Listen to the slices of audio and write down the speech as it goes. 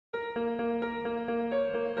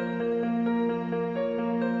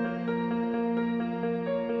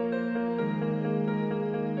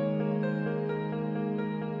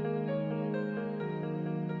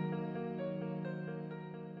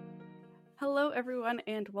Hello, everyone,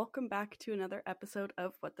 and welcome back to another episode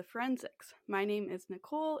of What the Forensics. My name is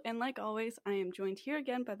Nicole, and like always, I am joined here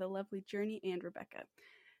again by the lovely Journey and Rebecca.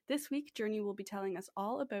 This week, Journey will be telling us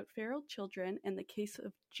all about feral children and the case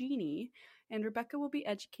of Jeannie, and Rebecca will be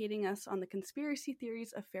educating us on the conspiracy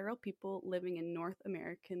theories of feral people living in North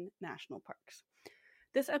American national parks.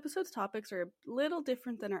 This episode's topics are a little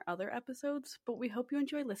different than our other episodes, but we hope you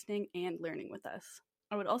enjoy listening and learning with us.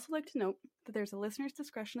 I would also like to note that there's a listener's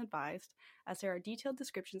discretion advised, as there are detailed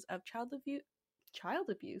descriptions of child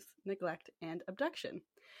abuse, neglect, and abduction.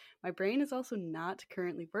 My brain is also not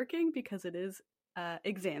currently working because it is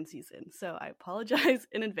exam season, so I apologize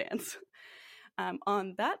in advance.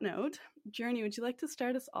 On that note, Journey, would you like to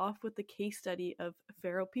start us off with the case study of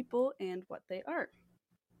feral people and what they are?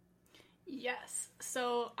 Yes,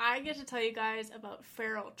 so I get to tell you guys about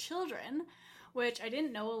feral children, which I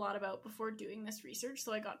didn't know a lot about before doing this research,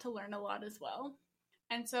 so I got to learn a lot as well.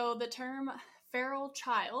 And so the term feral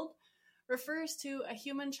child refers to a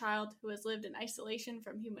human child who has lived in isolation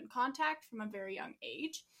from human contact from a very young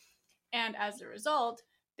age, and as a result,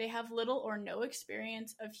 they have little or no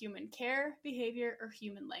experience of human care, behavior, or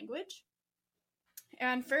human language.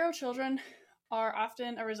 And feral children are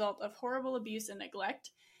often a result of horrible abuse and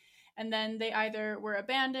neglect, and then they either were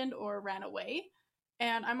abandoned or ran away.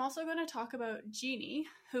 And I'm also going to talk about Jeannie,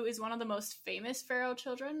 who is one of the most famous feral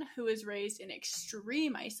children who is raised in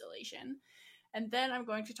extreme isolation. And then I'm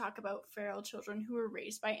going to talk about feral children who were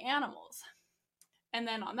raised by animals. And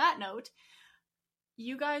then on that note,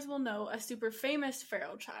 you guys will know a super famous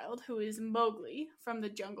feral child who is Mowgli from the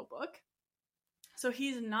Jungle Book. So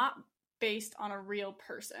he's not based on a real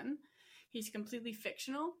person. He's completely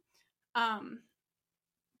fictional.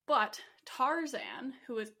 But Tarzan,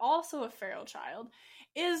 who is also a feral child,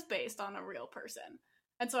 is based on a real person.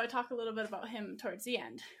 And so I talk a little bit about him towards the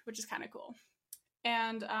end, which is kind of cool.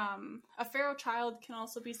 And a feral child can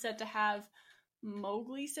also be said to have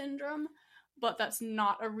Mowgli syndrome, but that's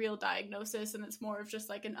not a real diagnosis, and it's more of just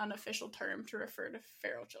like an unofficial term to refer to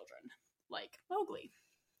feral children, like Mowgli.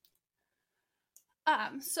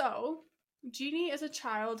 So Jeannie is a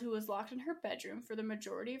child who was locked in her bedroom for the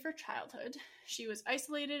majority of her childhood. She was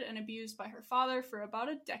isolated and abused by her father for about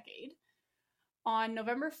a decade. On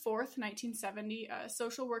November 4th, 1970, a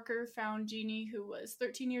social worker found Jeannie, who was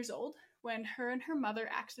 13 years old, when her and her mother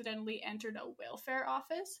accidentally entered a welfare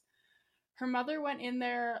office. Her mother went in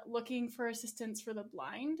there looking for assistance for the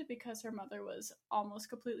blind because her mother was almost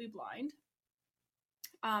completely blind.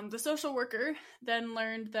 The social worker then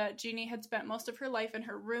learned that Jeannie had spent most of her life in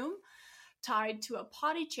her room, tied to a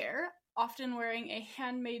potty chair, often wearing a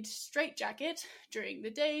handmade straitjacket during the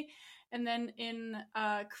day, and then in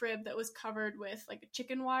a crib that was covered with like a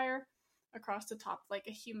chicken wire across the top like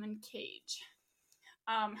a human cage.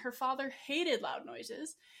 Her father hated loud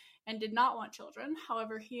noises and did not want children.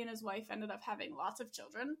 However, he and his wife ended up having lots of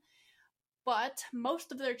children, but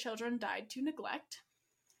most of their children died to neglect.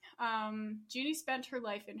 Jeannie spent her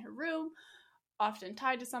life in her room, often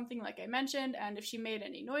tied to something like I mentioned, and if she made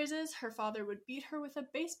any noises, her father would beat her with a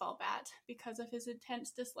baseball bat because of his intense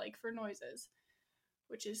dislike for noises,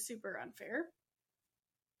 which is super unfair.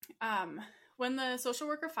 When the social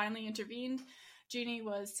worker finally intervened, Jeannie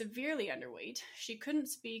was severely underweight. She couldn't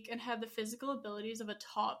speak and had the physical abilities of a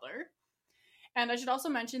toddler. And I should also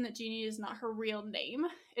mention that Jeannie is not her real name.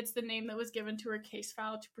 It's the name that was given to her case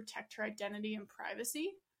file to protect her identity and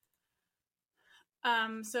privacy.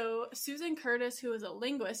 So Susan Curtis, who was a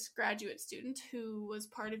linguist graduate student who was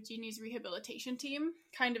part of Jeannie's rehabilitation team,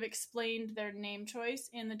 kind of explained their name choice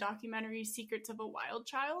in the documentary Secrets of a Wild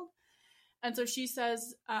Child. And so she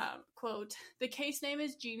says, quote, "The case name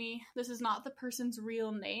is Jeannie. This is not the person's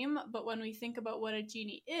real name, but when we think about what a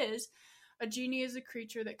genie is a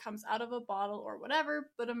creature that comes out of a bottle or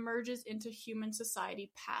whatever, but emerges into human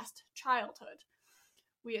society past childhood.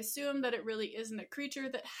 We assume that it really isn't a creature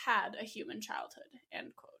that had a human childhood,"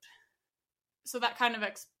 end quote. So that kind of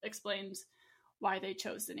explains why they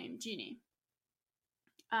chose the name Jeannie.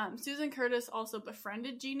 Susan Curtis also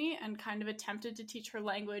befriended Jeannie and kind of attempted to teach her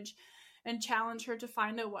language and challenge her to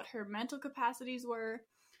find out what her mental capacities were.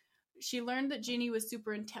 She learned that Jeannie was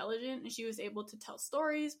super intelligent and she was able to tell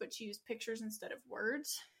stories, but she used pictures instead of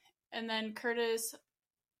words. And then Curtis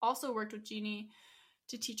also worked with Jeannie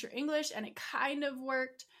to teach her English, and it kind of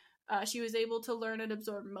worked. She was able to learn and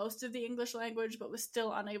absorb most of the English language, but was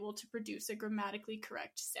still unable to produce a grammatically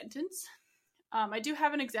correct sentence. I do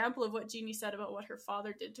have an example of what Jeannie said about what her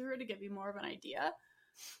father did to her to give you more of an idea.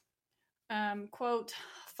 Quote,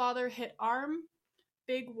 "Father hit arm,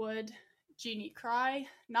 big wood, Jeannie cry,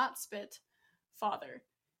 not spit, father.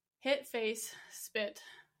 Hit face, spit,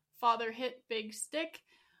 father hit big stick,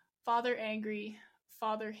 Father angry,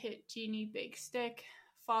 father hit Jeannie big stick,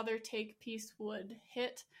 father take piece wood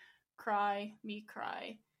hit, cry, me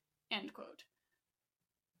cry, end quote.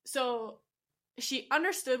 So she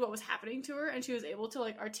understood what was happening to her, and she was able to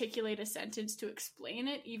like articulate a sentence to explain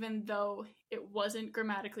it, even though it wasn't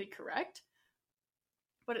grammatically correct.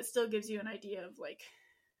 But it still gives you an idea of like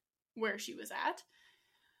where she was at.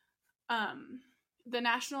 The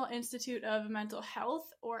National Institute of Mental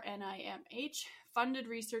Health, or NIMH, funded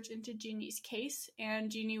research into Jeannie's case,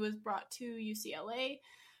 and Jeannie was brought to UCLA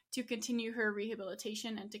to continue her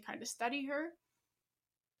rehabilitation and to kind of study her.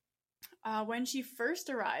 When she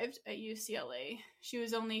first arrived at UCLA, she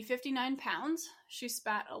was only 59 pounds. She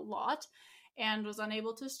spat a lot and was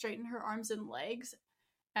unable to straighten her arms and legs.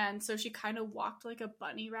 And so she kind of walked like a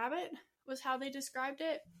bunny rabbit, was how they described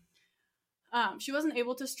it. She wasn't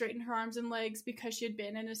able to straighten her arms and legs because she had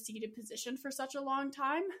been in a seated position for such a long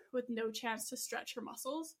time with no chance to stretch her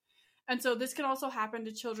muscles. And so this can also happen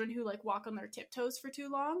to children who like walk on their tiptoes for too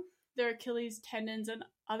long. Their Achilles tendons and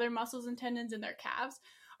other muscles and tendons in their calves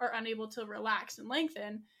are unable to relax and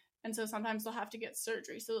lengthen. And so sometimes they'll have to get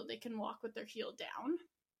surgery so that they can walk with their heel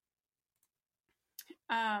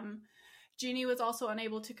down. Jeannie was also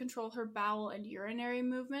unable to control her bowel and urinary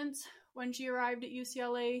movements. When she arrived at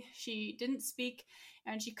UCLA, she didn't speak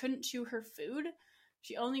and she couldn't chew her food.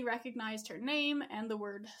 She only recognized her name and the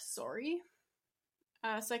word sorry.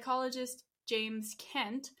 Psychologist James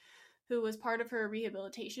Kent, who was part of her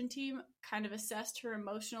rehabilitation team, kind of assessed her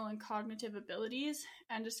emotional and cognitive abilities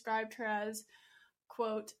and described her as,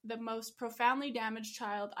 quote, the most profoundly damaged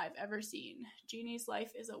child I've ever seen. Jeannie's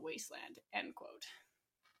life is a wasteland, end quote.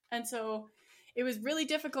 And so it was really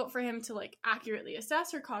difficult for him to like accurately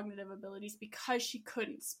assess her cognitive abilities because she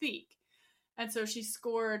couldn't speak. And so she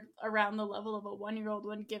scored around the level of a 1-year-old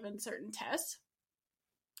when given certain tests.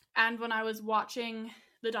 And when I was watching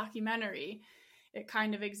the documentary, it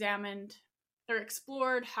kind of examined or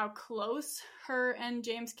explored how close her and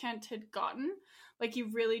James Kent had gotten. Like he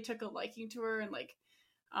really took a liking to her and like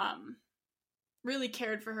really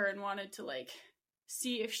cared for her and wanted to like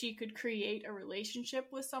see if she could create a relationship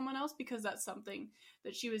with someone else, because that's something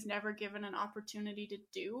that she was never given an opportunity to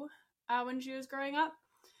do when she was growing up.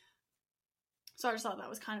 So I just thought that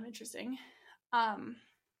was kind of interesting.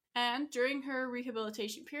 And during her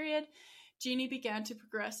rehabilitation period, Jeannie began to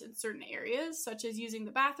progress in certain areas, such as using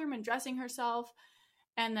the bathroom and dressing herself.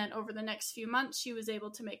 And then over the next few months, she was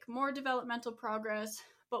able to make more developmental progress,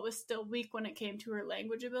 but was still weak when it came to her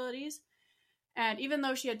language abilities. And even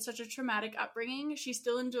though she had such a traumatic upbringing, she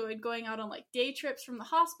still enjoyed going out on like day trips from the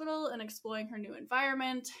hospital and exploring her new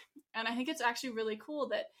environment. And I think it's actually really cool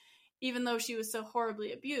that even though she was so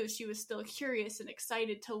horribly abused, she was still curious and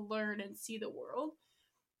excited to learn and see the world,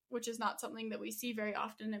 which is not something that we see very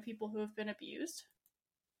often in people who have been abused.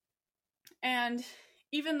 And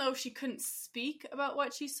even though she couldn't speak about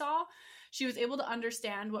what she saw, she was able to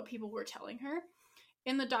understand what people were telling her.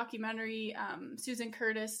 In the documentary, Susan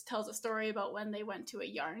Curtis tells a story about when they went to a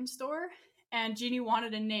yarn store, and Jeannie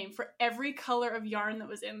wanted a name for every color of yarn that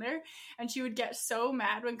was in there, and she would get so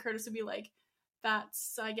mad when Curtis would be like,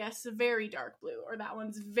 that's, I guess, very dark blue, or that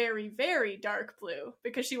one's very, very dark blue,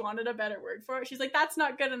 because she wanted a better word for it. She's like, that's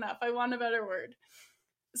not good enough. I want a better word.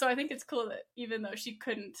 So I think it's cool that even though she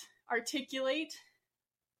couldn't articulate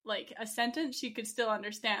like a sentence, she could still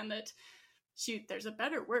understand that there's a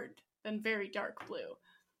better word than very dark blue.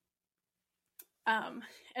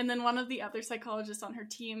 And then one of the other psychologists on her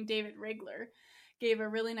team, David Rigler, gave a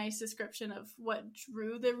really nice description of what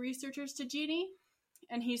drew the researchers to Jeannie.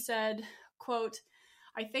 And he said, quote,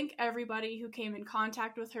 I think everybody who came in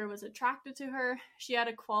contact with her was attracted to her. She had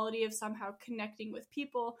a quality of somehow connecting with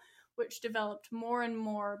people, which developed more and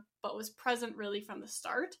more, but was present really from the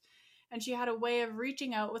start. And she had a way of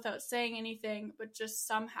reaching out without saying anything, but just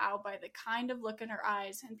somehow by the kind of look in her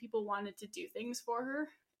eyes, and people wanted to do things for her,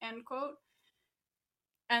 end quote.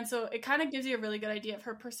 And so it kind of gives you a really good idea of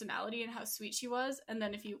her personality and how sweet she was. And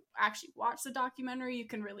then if you actually watch the documentary, you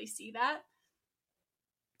can really see that.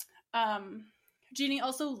 Jeannie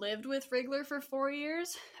also lived with Rigler for 4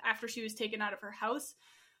 years after she was taken out of her house,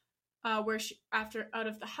 where she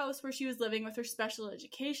was living with her special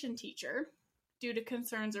education teacher due to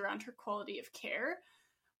concerns around her quality of care.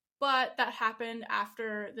 But that happened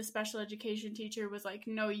after the special education teacher was like,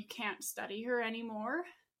 no, you can't study her anymore.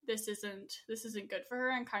 This isn't good for her,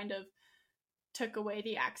 and kind of took away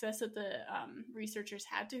the access that the researchers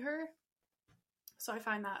had to her. So I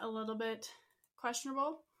find that a little bit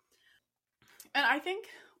questionable. And I think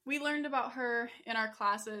we learned about her in our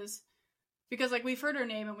classes because like we've heard her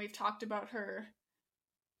name and we've talked about her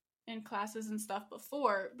in classes and stuff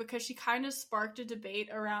before, because she kind of sparked a debate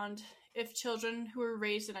around if children who were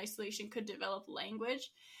raised in isolation could develop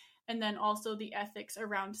language, and then also the ethics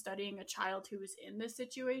around studying a child who was in this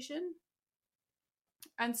situation.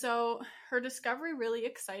 And so her discovery really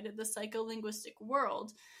excited the psycholinguistic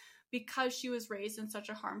world because she was raised in such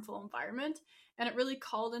a harmful environment, and it really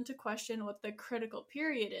called into question what the critical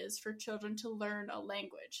period is for children to learn a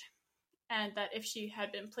language. And that if she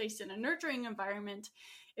had been placed in a nurturing environment,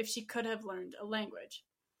 if she could have learned a language.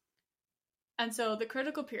 And so the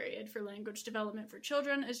critical period for language development for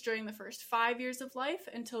children is during the first 5 years of life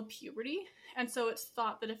until puberty. And so it's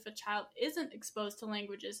thought that if a child isn't exposed to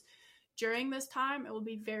languages during this time, it will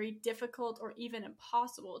be very difficult or even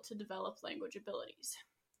impossible to develop language abilities.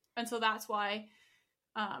 And so that's why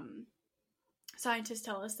scientists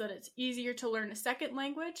tell us that it's easier to learn a second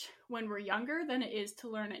language when we're younger than it is to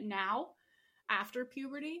learn it now after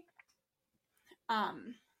puberty.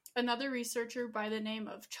 Another researcher by the name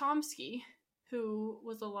of Chomsky, who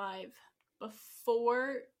was alive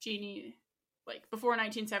before Jeannie, like before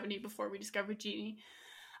 1970, before we discovered Jeannie,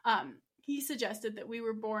 he suggested that we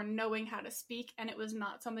were born knowing how to speak, and it was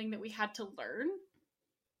not something that we had to learn.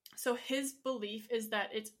 So his belief is that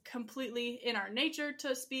it's completely in our nature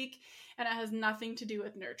to speak, and it has nothing to do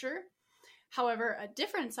with nurture. However, a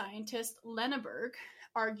different scientist, Lenneberg,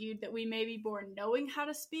 argued that we may be born knowing how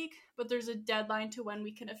to speak, but there's a deadline to when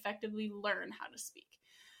we can effectively learn how to speak.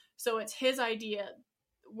 So it's his idea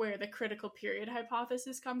where the critical period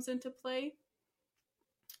hypothesis comes into play.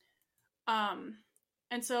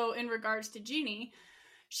 And so in regards to Jeannie,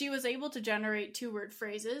 she was able to generate 2-word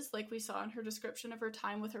phrases, like we saw in her description of her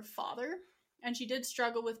time with her father. And she did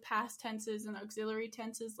struggle with past tenses and auxiliary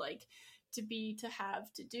tenses like to be, to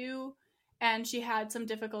have, to do. And she had some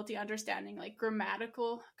difficulty understanding like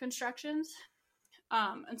grammatical constructions.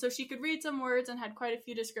 And so she could read some words and had quite a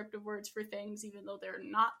few descriptive words for things, even though they're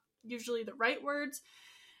not usually the right words.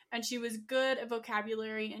 And she was good at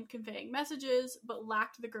vocabulary and conveying messages, but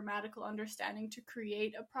lacked the grammatical understanding to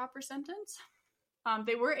create a proper sentence.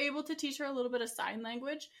 They were able to teach her a little bit of sign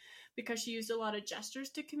language because she used a lot of gestures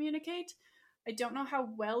to communicate. I don't know how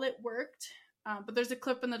well it worked, but there's a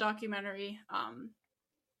clip in the documentary and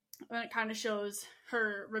it kind of shows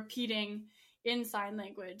her repeating in sign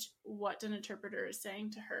language what an interpreter is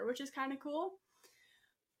saying to her, which is kind of cool.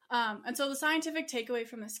 And so the scientific takeaway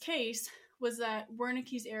from this case was that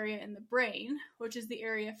Wernicke's area in the brain, which is the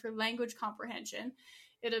area for language comprehension,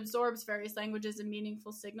 it absorbs various languages and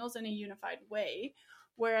meaningful signals in a unified way,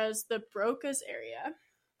 whereas the Broca's area,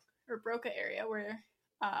 or Broca area, where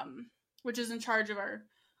which is in charge of our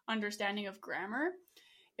understanding of grammar,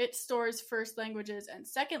 it stores first languages and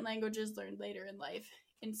second languages learned later in life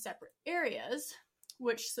in separate areas,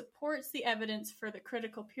 which supports the evidence for the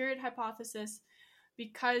critical period hypothesis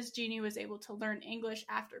because Jeannie was able to learn English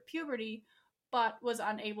after puberty, but was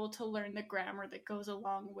unable to learn the grammar that goes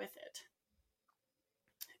along with it.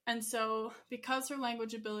 And so, because her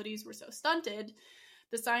language abilities were so stunted,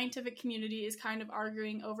 the scientific community is kind of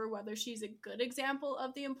arguing over whether she's a good example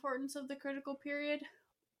of the importance of the critical period,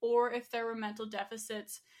 or if there were mental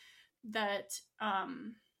deficits that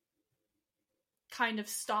kind of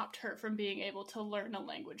stopped her from being able to learn a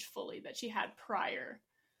language fully that she had prior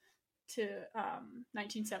to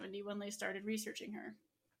 1970 when they started researching her.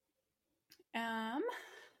 I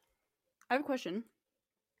have a question.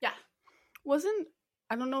 Yeah.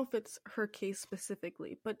 I don't know if it's her case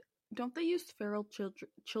specifically, but don't they use feral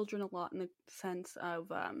children a lot in the sense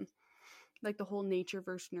of like the whole nature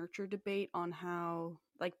versus nurture debate on how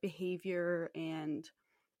like behavior, and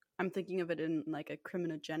I'm thinking of it in like a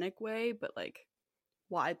criminogenic way, but like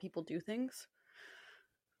why people do things?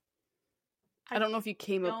 I don't know if you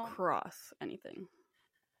came across anything.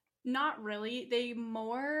 Not really. They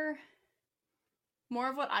more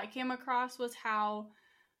of what I came across was how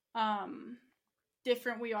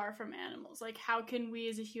different we are from animals. Like, how can we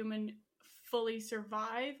as a human fully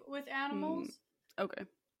survive with animals? Okay.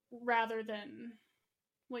 Rather than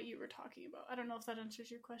what you were talking about. I don't know if that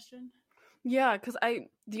answers your question. Yeah, because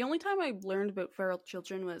the only time I learned about feral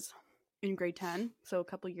children was in grade 10, so a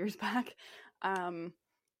couple years back.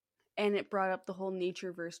 And it brought up the whole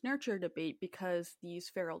nature versus nurture debate because these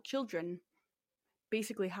feral children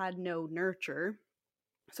basically had no nurture.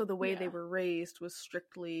 So the way they were raised was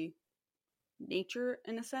strictly nature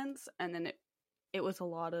in a sense. And then there was a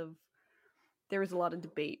lot of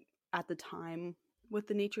debate at the time with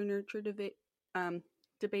the nature nurture debate,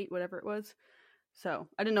 whatever it was. So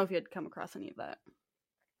I didn't know if you had come across any of that.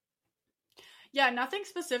 Yeah, nothing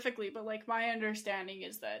specifically, but like my understanding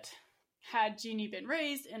is that had Jeannie been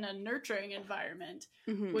raised in a nurturing environment,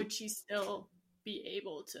 would she still be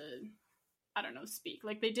able to, I don't know, speak.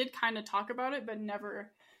 Like, they did kind of talk about it, but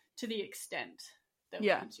never to the extent that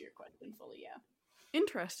will answer your question fully. Yeah.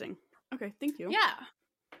 Interesting. Okay, thank you. Yeah,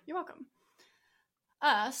 you're welcome.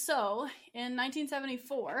 So in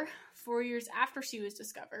 1974, 4 years after she was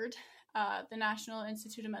discovered, the National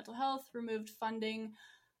Institute of Mental Health removed funding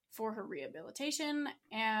for her rehabilitation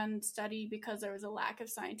and study because there was a lack of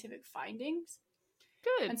scientific findings.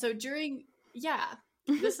 Good. And so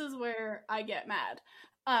this is where I get mad.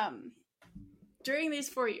 During these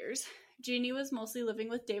 4 years, Jeannie was mostly living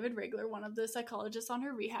with David Rigler, one of the psychologists on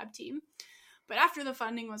her rehab team. But after the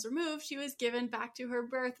funding was removed, she was given back to her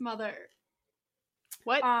birth mother.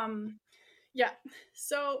 What? Yeah.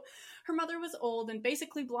 So her mother was old and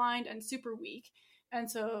basically blind and super weak. And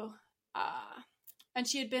so, and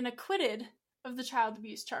she had been acquitted of the child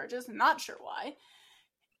abuse charges, not sure why.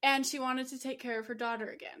 And she wanted to take care of her daughter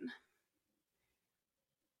again.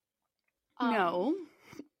 No.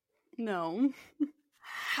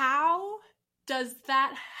 How does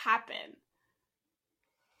that happen?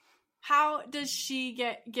 How does she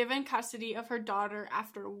get given custody of her daughter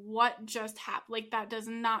after what just happened? Like, that does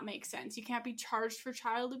not make sense. You can't be charged for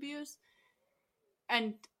child abuse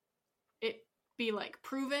and it be, like,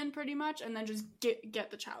 proven pretty much and then just get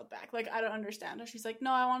the child back. Like, I don't understand. And she's like,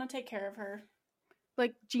 no, I want to take care of her.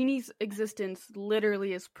 Like, Jeannie's existence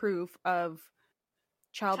literally is proof of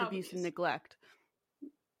child abuse and neglect.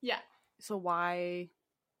 Yeah. So why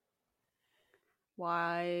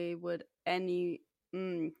would any...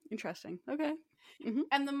 interesting. Okay. Mm-hmm.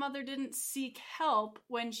 And the mother didn't seek help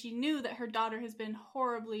when she knew that her daughter has been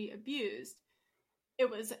horribly abused.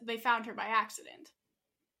 They found her by accident.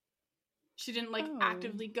 She didn't, like,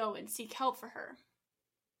 actively go and seek help for her.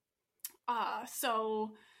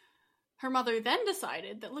 So her mother then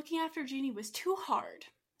decided that looking after Jeannie was too hard.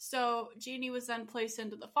 So Jeannie was then placed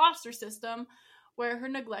into the foster system where her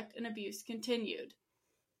neglect and abuse continued.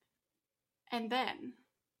 And then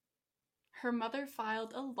her mother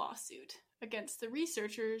filed a lawsuit against the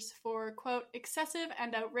researchers for, quote, excessive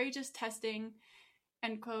and outrageous testing,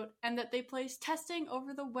 end quote, and that they placed testing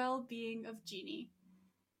over the well-being of Jeannie.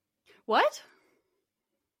 What?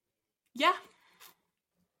 Yeah.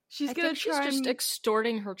 She's just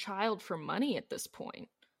extorting her child for money at this point.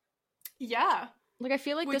 Yeah. Like, I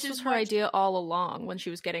feel like this was her idea all along when she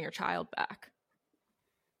was getting her child back.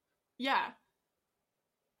 Yeah.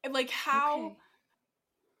 Like, how... Okay.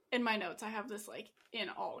 In my notes, I have this, like, in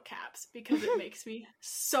all caps because it makes me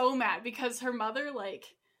so mad because her mother, like,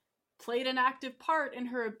 played an active part in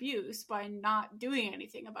her abuse by not doing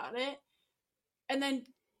anything about it and then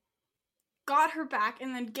got her back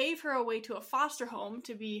and then gave her away to a foster home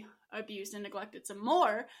to be abused and neglected some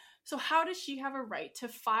more. So how does she have a right to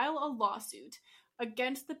file a lawsuit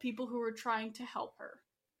against the people who were trying to help her?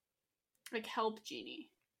 Like, help Jeannie.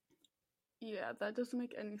 Yeah, that doesn't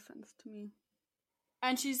make any sense to me.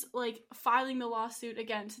 And she's, like, filing the lawsuit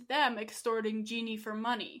against them, extorting Jeannie for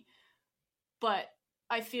money. But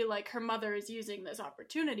I feel like her mother is using this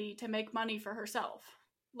opportunity to make money for herself.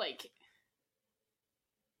 Like,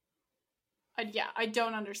 I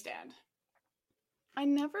don't understand. I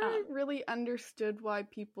never really understood why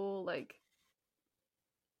people, like...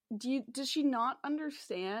 Does she not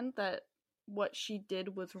understand that what she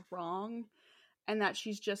did was wrong? And that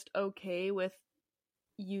she's just okay with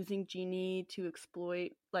using Jeannie to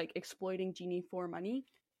exploiting Jeannie for money?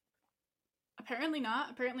 Apparently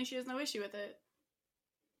not. Apparently she has no issue with it.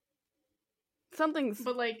 Something's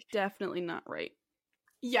definitely not right.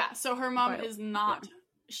 Yeah, so her mom is not... Yeah.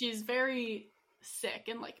 She's very sick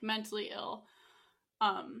and, like, mentally ill.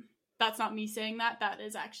 That's not me saying that. That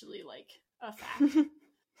is actually, like, a fact.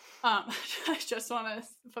 I just want to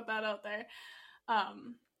put that out there.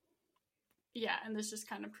 Yeah, and this just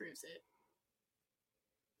kind of proves it.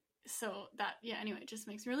 So that, anyway, it just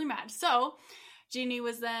makes me really mad. So Jeannie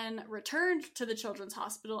was then returned to the Children's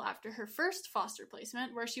Hospital after her first foster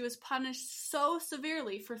placement, where she was punished so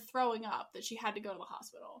severely for throwing up that she had to go to the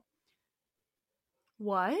hospital.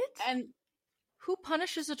 What? And who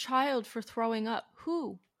punishes a child for throwing up?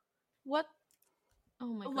 Who? What?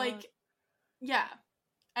 Oh my god. Like, yeah.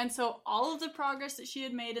 And so all of the progress that she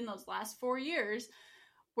had made in those last 4 years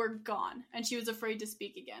were gone, and she was afraid to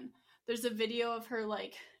speak again. There's a video of her,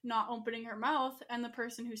 like, not opening her mouth, and the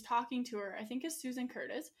person who's talking to her, I think, is Susan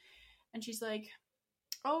Curtis, and she's like,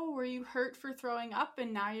 oh, were you hurt for throwing up,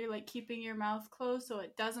 and now you're, like, keeping your mouth closed so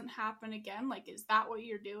it doesn't happen again? Like, is that what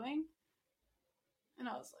you're doing? And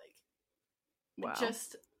I was like, wow.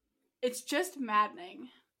 It's just maddening.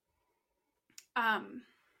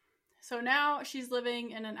 So now she's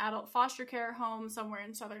living in an adult foster care home somewhere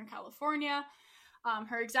in Southern California.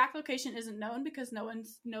 Her exact location isn't known because no one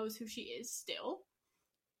knows who she is still,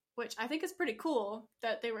 which I think is pretty cool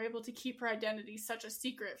that they were able to keep her identity such a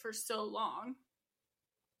secret for so long.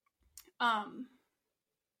 And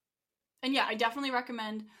yeah, I definitely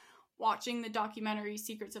recommend watching the documentary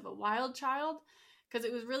Secrets of a Wild Child, because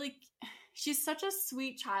it was really, she's such a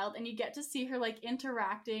sweet child, and you get to see her like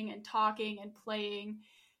interacting and talking and playing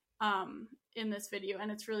in this video,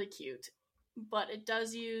 and it's really cute. But it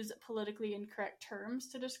does use politically incorrect terms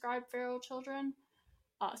to describe feral children,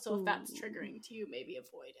 so if that's triggering to you, maybe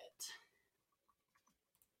avoid it.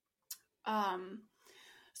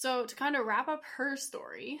 So to kind of wrap up her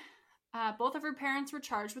story, both of her parents were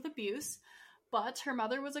charged with abuse, but her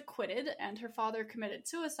mother was acquitted, and her father committed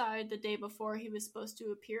suicide the day before he was supposed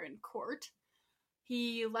to appear in court.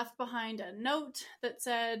 He left behind a note that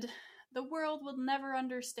said, "The world will never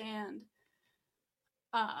understand."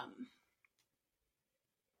 I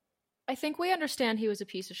think we understand he was a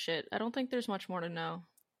piece of shit. I don't think there's much more to know.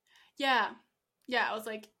 Yeah, I was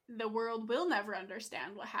like, the world will never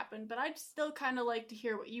understand what happened, but I'd still kind of like to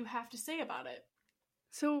hear what you have to say about it.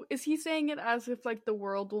 So is he saying it as if like the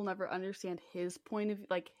world will never understand his point of,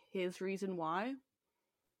 like, his reason why?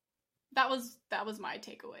 That was my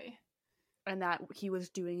takeaway. And that he was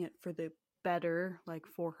doing it for the better, like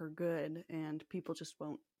for her good, and people just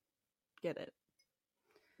won't get it.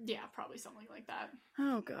 Yeah, probably something like that.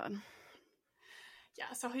 Oh god.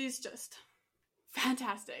 Yeah, so he's just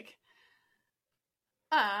fantastic.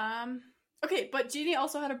 Okay, but Jeannie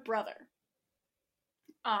also had a brother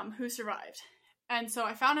who survived. And so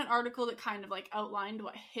I found an article that kind of like outlined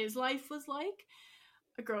what his life was like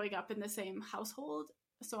growing up in the same household.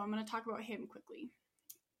 So I'm going to talk about him quickly.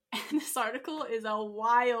 And this article is a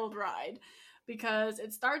wild ride because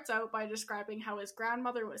it starts out by describing how his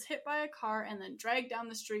grandmother was hit by a car and then dragged down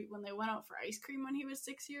the street when they went out for ice cream when he was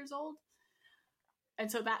 6 years old.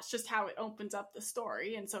 And so that's just how it opens up the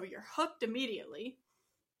story. And so you're hooked immediately.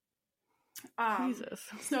 Jesus.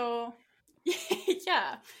 So,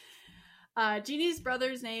 yeah. Jeannie's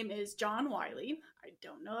brother's name is John Wiley. I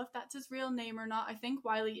don't know if that's his real name or not. I think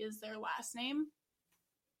Wiley is their last name.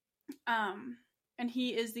 And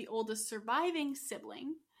he is the oldest surviving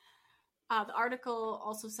sibling. The article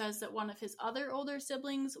also says that one of his other older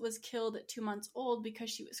siblings was killed at 2 months old because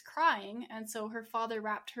she was crying, and so her father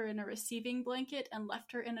wrapped her in a receiving blanket and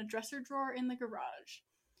left her in a dresser drawer in the garage.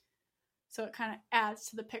 So it kind of adds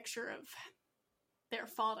to the picture of their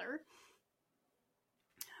father.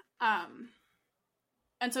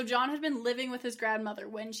 And so John had been living with his grandmother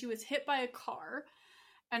when she was hit by a car.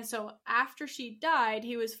 And so after she died,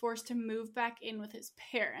 he was forced to move back in with his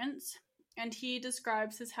parents. And he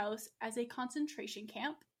describes his house as a concentration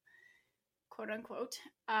camp, quote unquote.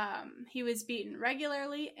 He was beaten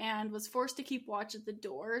regularly and was forced to keep watch at the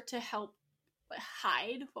door to help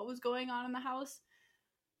hide what was going on in the house.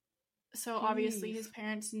 So obviously his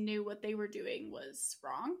parents knew what they were doing was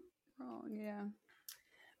wrong. Yeah.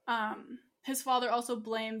 His father also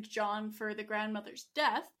blamed John for the grandmother's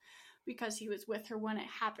death because he was with her when it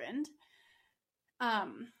happened.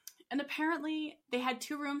 And apparently they had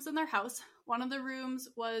 2 rooms in their house. One of the rooms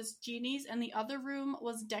was Jeannie's and the other room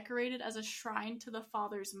was decorated as a shrine to the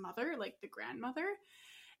father's mother, like the grandmother.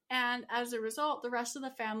 And as a result, the rest of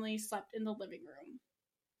the family slept in the living room.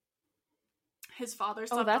 His father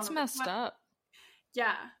slept that's messed up.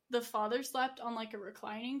 Yeah, the father slept on like a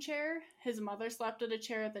reclining chair. His mother slept at a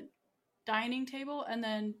chair at the dining table, and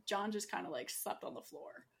then John just kind of like slept on the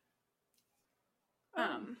floor.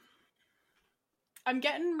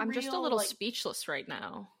 I'm just a little speechless right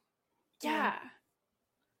now. Yeah.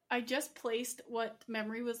 I just placed what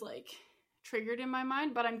memory was like triggered in my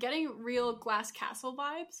mind, but I'm getting real Glass Castle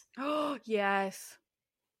vibes. Oh, yes.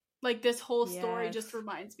 Like this whole story just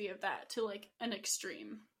reminds me of that to like an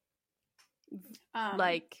extreme.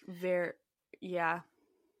 Yeah.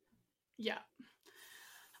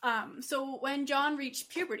 So when John reached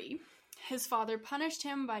puberty, his father punished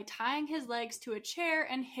him by tying his legs to a chair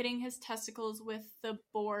and hitting his testicles with the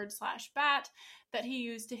board/bat that he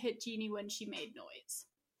used to hit Jeannie when she made noise.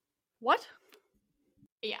 What?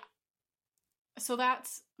 Yeah. So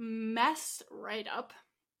that's messed right up.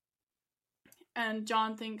 And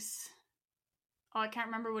John thinks, I can't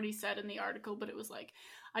remember what he said in the article, but it was like,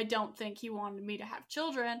 I don't think he wanted me to have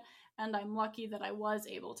children, and I'm lucky that I was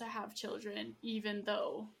able to have children, even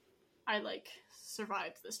though I,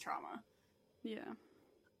 survived this trauma. Yeah.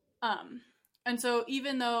 And so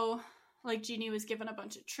even though, Jeannie was given a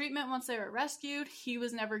bunch of treatment once they were rescued, he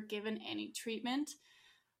was never given any treatment,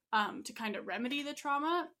 to kind of remedy the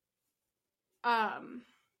trauma.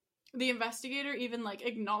 The investigator even,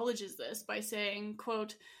 acknowledges this by saying,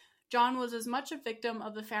 quote, John was as much a victim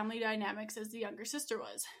of the family dynamics as the younger sister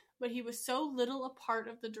was, but he was so little a part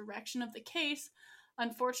of the direction of the case,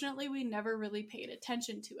 unfortunately, we never really paid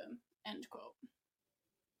attention to him, end quote.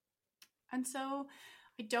 And so,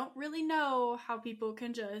 I don't really know how people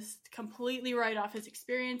can just completely write off his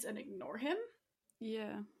experience and ignore him.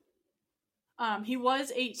 Yeah. He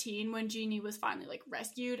was 18 when Jeannie was finally, like,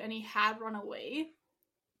 rescued, and he had run away,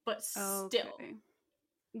 but still. Okay.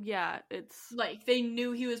 Yeah, it's... Like, they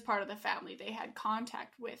knew he was part of the family. They had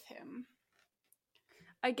contact with him.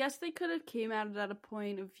 I guess they could have came at it at a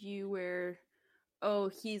point of view where, oh,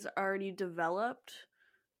 he's already developed.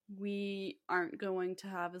 We aren't going to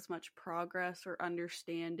have as much progress or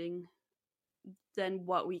understanding than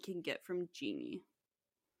what we can get from Jeannie.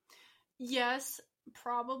 Yes,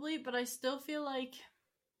 probably, but I still feel like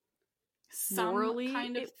some Morally,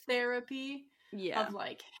 kind of therapy Yeah. of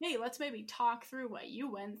like, hey, let's maybe talk through what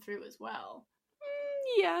you went through as well.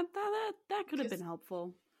 Yeah, that could have been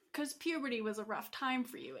helpful. Because puberty was a rough time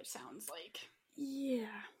for you, it sounds like.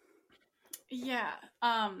 Yeah. Yeah.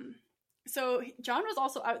 So John was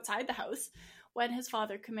also outside the house when his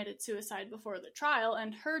father committed suicide before the trial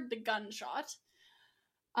and heard the gunshot.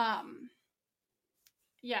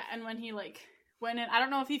 Yeah, and when he, like, went in, I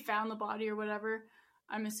don't know if he found the body or whatever.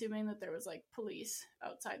 I'm assuming that there was, like, police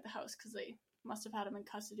outside the house because they must have had him in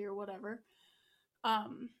custody or whatever.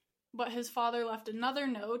 But his father left another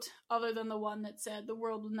note other than the one that said, "The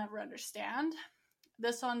world will never understand."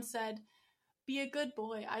 This one said, "Be a good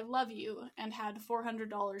boy, I love you," and had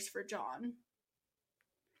 $400 for John.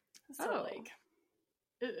 So, like,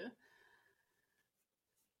 ugh.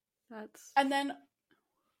 That's... And then,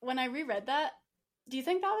 when I reread that, do you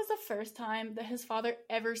think that was the first time that his father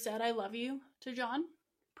ever said, "I love you" to John?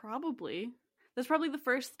 Probably. That's probably the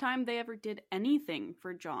first time they ever did anything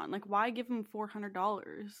for John. Like, why give him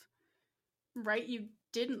 $400? Right? You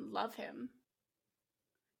didn't love him.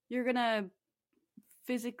 You're gonna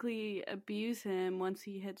physically abuse him once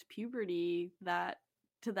he hits puberty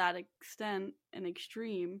to that extent and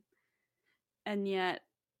extreme. And yet,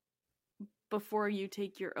 before you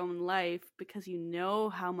take your own life, because you know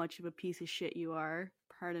how much of a piece of shit you are,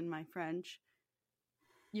 pardon my French,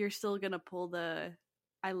 you're still gonna pull the,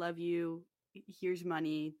 "I love you, here's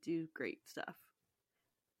money, do great stuff."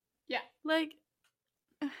 Yeah. Like,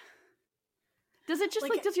 does it just,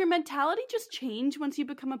 Like, does your mentality just change once you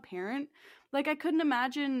become a parent? Like, I couldn't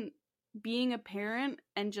imagine being a parent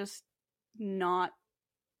and just not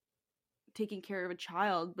taking care of a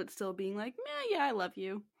child, but still being like, "Meh, yeah, I love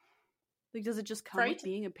you." Like, does it just come Right? with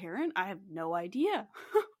being a parent? I have no idea.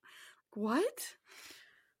 What?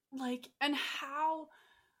 Like, and how,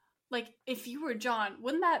 like, if you were John,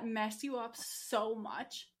 wouldn't that mess you up so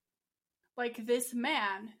much? Like, this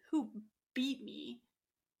man who beat me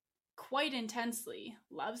quite intensely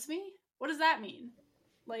loves me? What does that mean?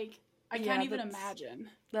 Like, I can't even imagine.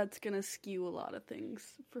 That's gonna skew a lot of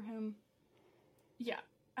things for him. Yeah.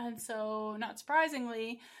 And so, not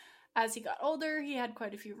surprisingly, as he got older, he had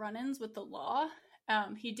quite a few run-ins with the law.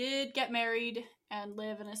 He did get married and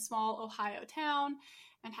live in a small Ohio town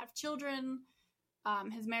and have children.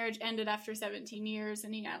 His marriage ended after 17 years,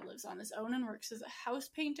 and he now lives on his own and works as a house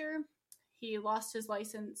painter. He lost his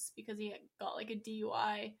license because he got, like, a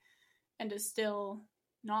DUI and is still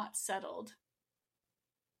not settled.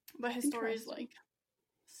 But his story is, like,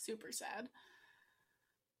 super sad.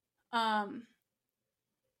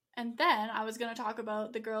 And then I was going to talk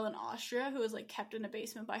about the girl in Austria who was, like, kept in a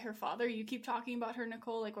basement by her father. You keep talking about her,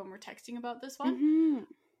 Nicole, like, when we're texting about this one.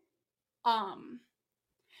 Mm-hmm.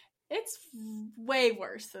 It's way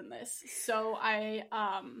worse than this. So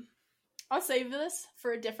I'll save this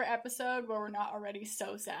for a different episode where we're not already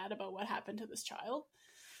so sad about what happened to this child.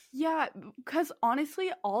 Yeah, because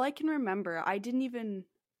honestly, all I can remember, I didn't even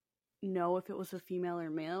know if it was a female or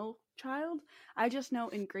male child. I just know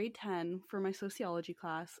in grade 10 for my sociology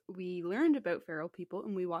class, we learned about feral people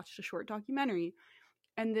and we watched a short documentary.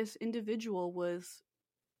 And this individual was,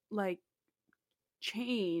 like,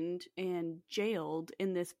 chained and jailed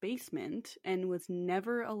in this basement and was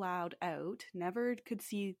never allowed out, never could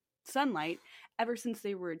see sunlight ever since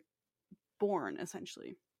they were born,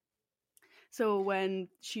 essentially. So when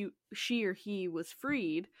she or he was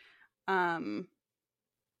freed,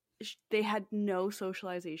 they had no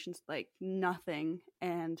socializations, like nothing,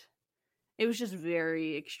 and it was just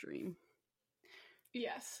very extreme.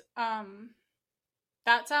 Yes.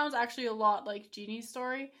 That sounds actually a lot like Jeannie's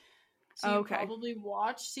story. So you probably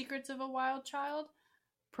watched Secrets of a Wild Child.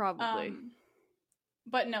 Probably.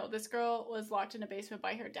 But no, this girl was locked in a basement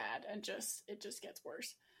by her dad, and it just gets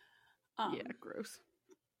worse. Yeah, gross.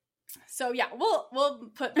 So yeah,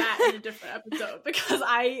 we'll put that in a different episode because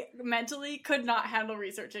I mentally could not handle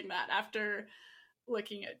researching that after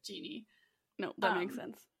looking at Genie. No, that makes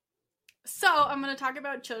sense. So I'm going to talk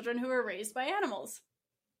about children who were raised by animals.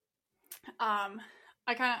 I'm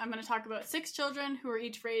going to talk about 6 children who were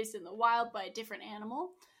each raised in the wild by a different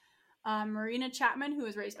animal. Marina Chapman, who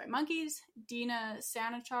was raised by monkeys. Dina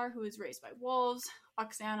Sanachar, who was raised by wolves.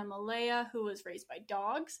 Oksana Malaya, who was raised by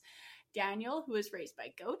dogs. Daniel, who was raised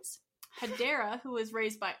by goats. Hedera, who was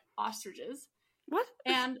raised by ostriches. What?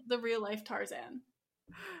 And the real-life Tarzan.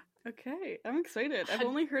 Okay, I'm excited. I've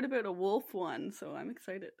only heard about a wolf one, so I'm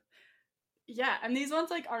excited. Yeah, and these ones,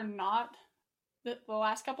 like, are not... The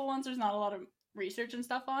last couple ones, there's not a lot of research and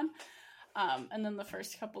stuff on. And then the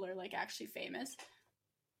first couple are, like, actually famous.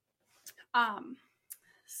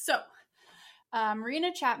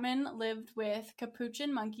 Marina Chapman lived with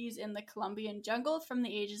capuchin monkeys in the Colombian jungle from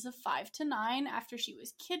the ages of 5 to 9 after she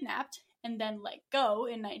was kidnapped and then let go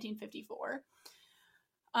in 1954.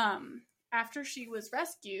 After she was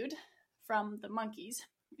rescued from the monkeys,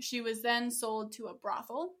 she was then sold to a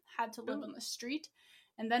brothel, had to live on the street,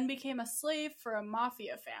 and then became a slave for a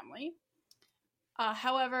mafia family.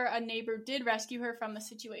 However, a neighbor did rescue her from the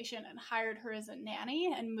situation and hired her as a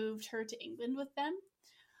nanny and moved her to England with them.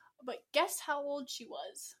 But guess how old she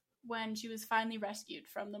was when she was finally rescued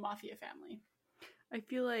from the mafia family? I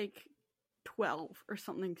feel like 12 or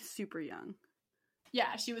something super young.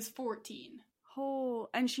 Yeah, she was 14. Oh,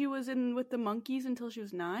 and she was in with the monkeys until she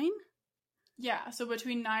was 9? Yeah, so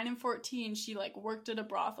between 9 and 14, she, like, worked at a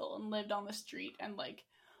brothel and lived on the street and, like,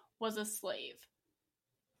 was a slave.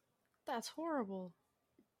 That's horrible.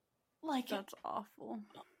 Like, that's awful.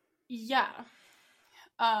 Yeah.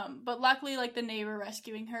 But luckily, like, the neighbor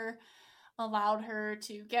rescuing her allowed her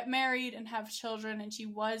to get married and have children, and she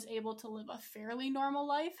was able to live a fairly normal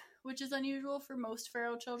life, which is unusual for most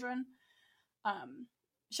Pharaoh children.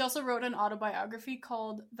 She also wrote an autobiography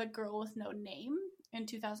called The Girl with No Name in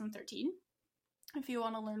 2013, if you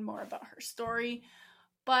want to learn more about her story.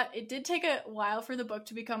 But it did take a while for the book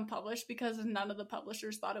to become published because none of the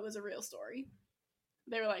publishers thought it was a real story.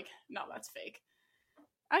 They were like, no, that's fake.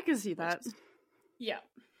 I can see that. Yeah.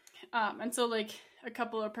 And so, like, a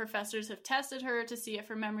couple of professors have tested her to see if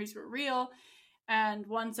her memories were real, and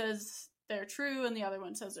one says they're true, and the other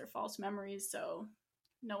one says they're false memories, so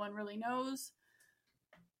no one really knows.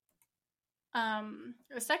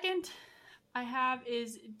 The second I have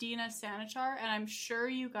is Dina Sanachar, and I'm sure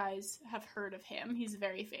you guys have heard of him. He's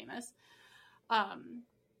very famous.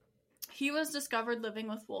 He was discovered living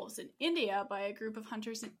with wolves in India by a group of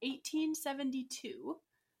hunters in 1872.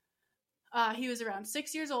 He was around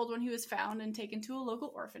 6 years old when he was found and taken to a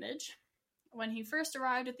local orphanage. When he first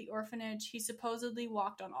arrived at the orphanage, he supposedly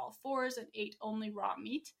walked on all fours and ate only raw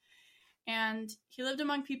meat. And he lived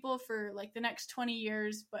among people for, like, the next 20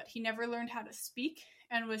 years, but he never learned how to speak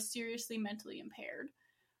and was seriously mentally impaired.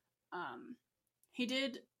 He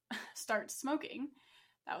did start smoking.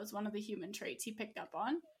 That was one of the human traits he picked up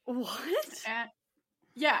on. What? And,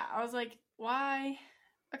 yeah, I was like, why?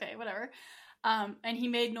 Okay, whatever. And he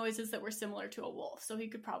made noises that were similar to a wolf, so he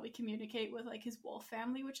could probably communicate with, like, his wolf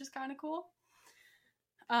family, which is kind of cool.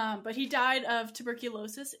 But he died of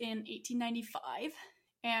tuberculosis in 1895,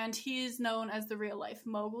 and he is known as the real-life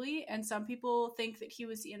Mowgli, and some people think that he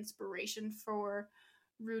was the inspiration for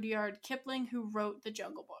Rudyard Kipling, who wrote The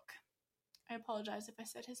Jungle Book. I apologize if I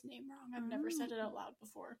said his name wrong. I've never said it out loud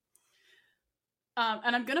before.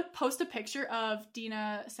 And I'm going to post a picture of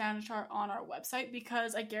Dina Sanachar on our website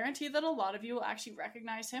because I guarantee that a lot of you will actually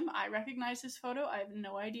recognize him. I recognize his photo. I have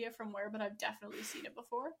no idea from where, but I've definitely seen it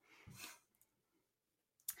before.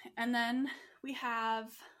 And then we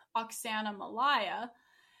have Oksana Malaya,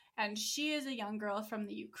 and she is a young girl from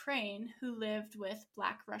the Ukraine who lived with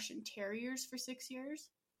Black Russian Terriers for 6 years.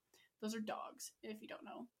 Those are dogs, if you don't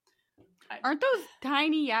know. Aren't those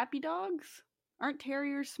tiny yappy dogs? Aren't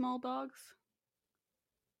terriers small dogs?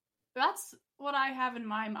 That's what I have in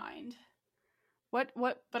my mind. What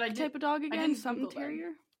but I type of dog again? Something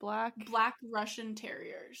terrier? Black Russian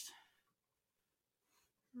Terriers.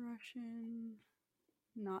 Russian,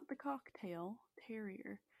 not the cocktail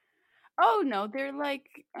terrier. Oh no, they're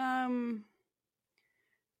like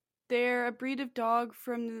they're a breed of dog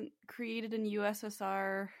created in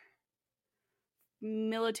USSR,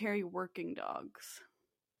 military working dogs.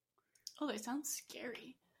 Oh, they sound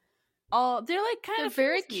scary. Oh, they're like kind of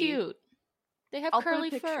very frisky. cute. They have curly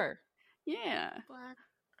fur. Yeah. Black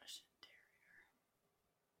Russian Terrier.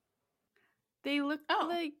 They look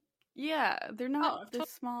like, yeah, they're not the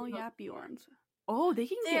small yappy ones. Oh, they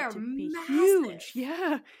can get to be huge.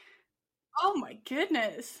 Yeah. Oh my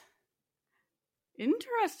goodness.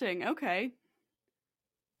 Interesting. Okay.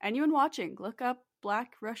 Anyone watching, look up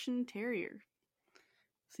Black Russian Terrier.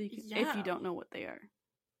 So you can, if you don't know what they are.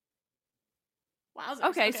 Wowzers.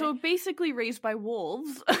 Okay, so basically raised by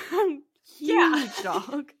wolves. Huge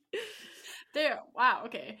dog. There. Wow,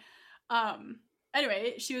 okay.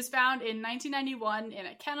 Anyway, she was found in 1991 in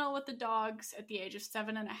a kennel with the dogs at the age of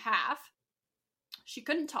 7.5. She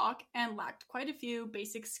couldn't talk and lacked quite a few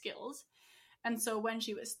basic skills. And so when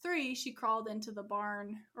she was 3, she crawled into the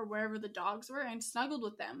barn or wherever the dogs were and snuggled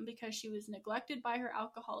with them because she was neglected by her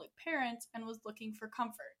alcoholic parents and was looking for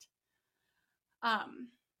comfort.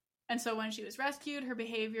 And so when she was rescued, her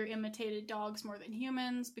behavior imitated dogs more than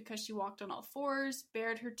humans because she walked on all fours,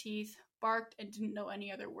 bared her teeth, barked, and didn't know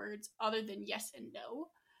any other words other than yes and no.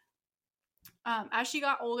 As she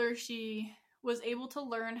got older, she was able to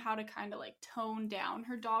learn how to kind of like tone down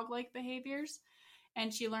her dog-like behaviors,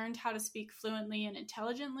 and she learned how to speak fluently and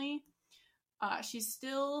intelligently. She's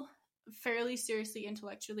still fairly seriously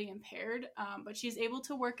intellectually impaired, but she's able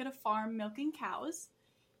to work at a farm milking cows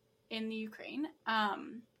in the Ukraine.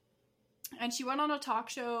 And she went on a talk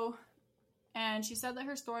show, and she said that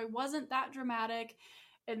her story wasn't that dramatic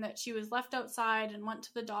and that she was left outside and went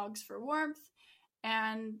to the dogs for warmth.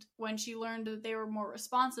 And when she learned that they were more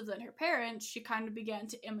responsive than her parents, she kind of began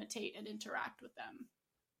to imitate and interact with them.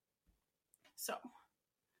 So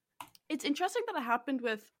it's interesting that it happened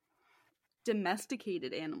with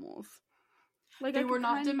domesticated animals. Like they were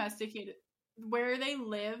not domesticated. Where they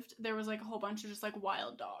lived, there was like a whole bunch of just like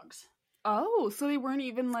wild dogs. Oh, so they weren't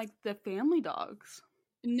even like the family dogs.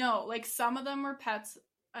 No, like some of them were pets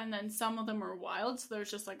and then some of them were wild, so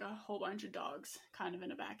there's just like a whole bunch of dogs kind of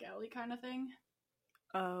in a back alley kind of thing.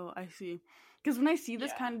 Oh, I see. Because when I see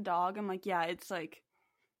this kind of dog, I'm like, yeah, it's like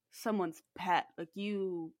someone's pet. Like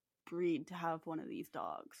you breed to have one of these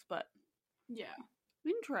dogs, but yeah.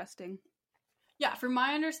 Interesting. Yeah, from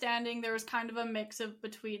my understanding, there was kind of a mix of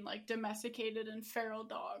between like domesticated and feral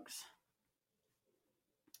dogs.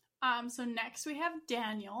 So next we have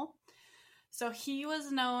Daniel. So he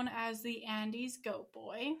was known as the Andes Goat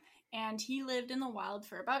Boy, and he lived in the wild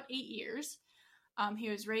for about 8 years. He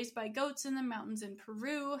was raised by goats in the mountains in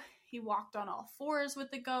Peru. He walked on all fours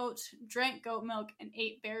with the goat, drank goat milk, and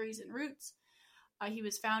ate berries and roots. He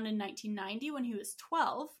was found in 1990 when he was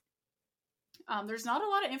 12. There's not a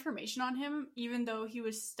lot of information on him, even though he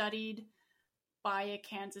was studied by a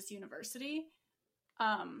Kansas university.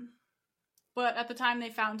 But at the time they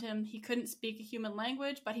found him, he couldn't speak a human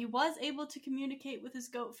language, but he was able to communicate with his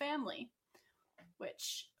goat family,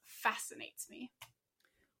 which fascinates me.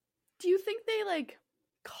 Do you think they, like,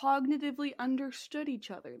 cognitively understood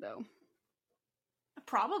each other, though?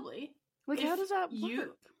 Probably. Like, how does that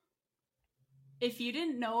work? If you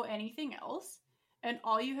didn't know anything else, and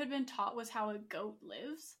all you had been taught was how a goat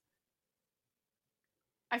lives,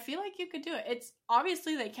 I feel like you could do it. It's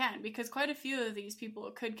obviously they can, because quite a few of these people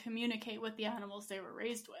could communicate with the animals they were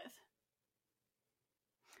raised with.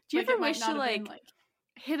 Do you ever wish to like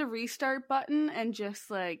hit a restart button and just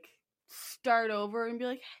like start over and be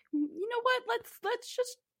like, you know what? Let's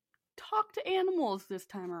just talk to animals this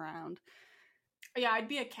time around. Yeah, I'd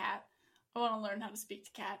be a cat. I want to learn how to speak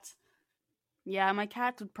to cats. Yeah, my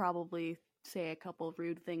cats would probably say a couple of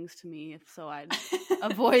rude things to me, so I'd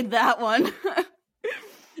avoid that one.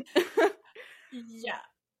 Yeah.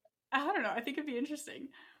 I don't know. I think it'd be interesting.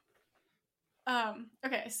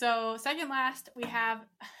 Okay, so second last, we have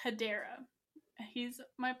Hedera. He's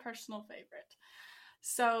my personal favorite.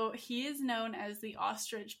 So he is known as the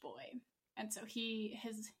Ostrich Boy. And so he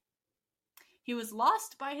was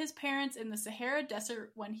lost by his parents in the Sahara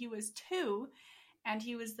Desert when he was 2, and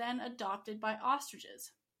he was then adopted by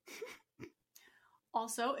ostriches.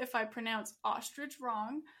 Also, if I pronounce ostrich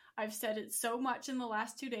wrong, I've said it so much in the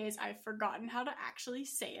last 2 days, I've forgotten how to actually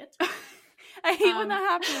say it. I hate when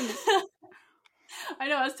that happens. I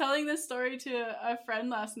know, I was telling this story to a friend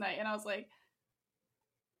last night, and I was like,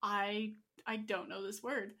 I don't know this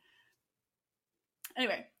word.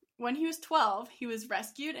 Anyway, when he was 12, he was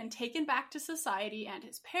rescued and taken back to society and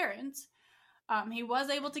his parents. He was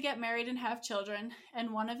able to get married and have children,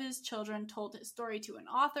 and one of his children told his story to an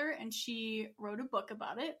author, and she wrote a book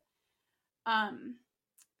about it.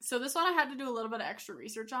 So this one I had to do a little bit of extra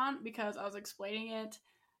research on because I was explaining it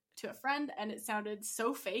to a friend, and it sounded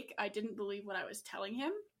so fake, I didn't believe what I was telling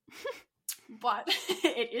him. But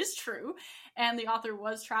it is true, and the author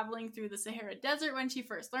was traveling through the Sahara Desert when she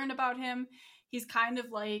first learned about him. He's kind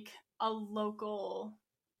of like a local,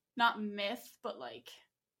 not myth, but like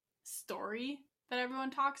story that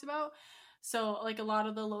everyone talks about. So like a lot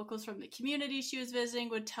of the locals from the community she was visiting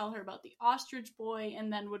would tell her about the Ostrich Boy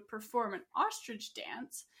and then would perform an ostrich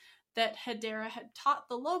dance that Hedera had taught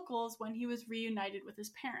the locals when he was reunited with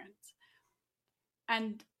his parents.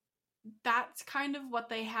 And that's kind of what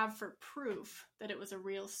they have for proof that it was a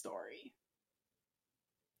real story.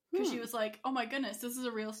 Because she was like, oh my goodness, this is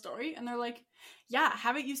a real story. And they're like, yeah,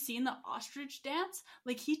 haven't you seen the ostrich dance?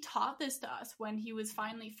 Like, he taught this to us when he was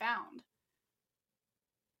finally found.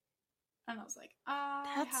 And I was like,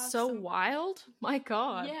 that's so wild. My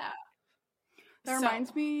God. Yeah. That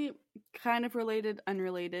reminds me, kind of related,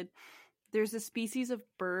 unrelated. There's a species of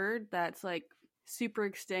bird that's like super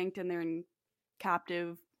extinct and they're in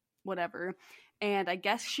captive, whatever. And I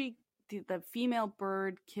guess the female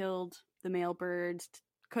bird killed the male birds,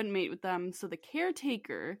 couldn't mate with them. So the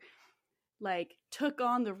caretaker like took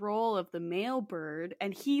on the role of the male bird,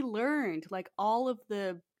 and he learned like all of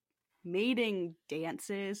the mating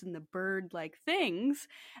dances and the bird like things.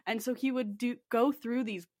 And so he would go through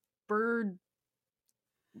these bird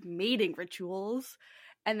mating rituals,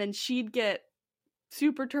 and then she'd get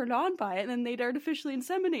super turned on by it, and then they'd artificially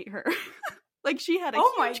inseminate her. Like, she had a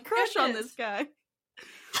huge crush on this guy.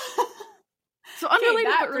 So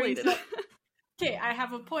unrelated but related. Okay, I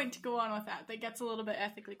have a point to go on with that gets a little bit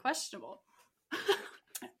ethically questionable.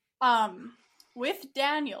 With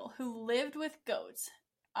Daniel, who lived with goats,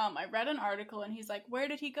 I read an article and he's like, where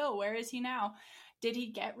did he go? Where is he now? Did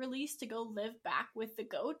he get released to go live back with the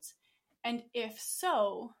goats? And if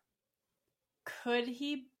so, could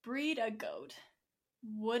he breed a goat?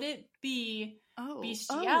 Would it be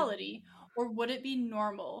bestiality? Or would it be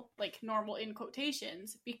normal, like normal in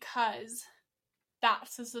quotations, because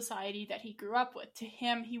that's the society that he grew up with? To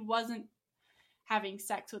him, he wasn't having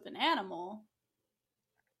sex with an animal.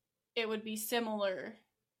 It would be similar.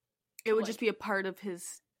 It would just be a part of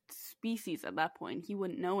his species at that point. He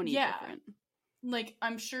wouldn't know any different. Like,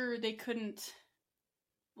 I'm sure they couldn't,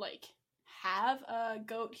 like, have a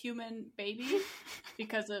goat-human baby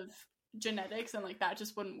because of genetics, and, like, that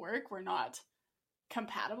just wouldn't work. We're not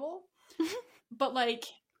compatible. But, like,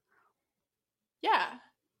 yeah.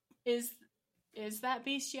 Is that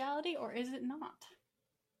bestiality, or is it not?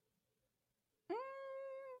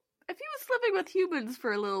 If he was living with humans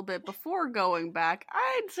for a little bit before going back,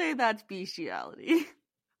 I'd say that's bestiality.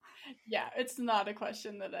 Yeah, it's not a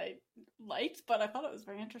question that I liked, but I thought it was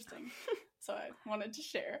very interesting. So I wanted to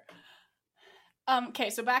share. Okay,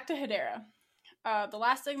 so back to Hedera. The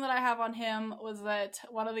last thing that I have on him was that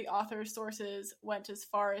one of the author's sources went as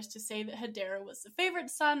far as to say that Hedera was the favorite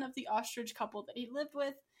son of the ostrich couple that he lived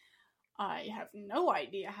with. I have no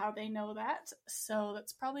idea how they know that, so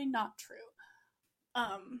that's probably not true.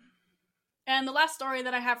 And the last story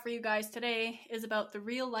that I have for you guys today is about the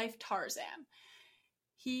real-life Tarzan.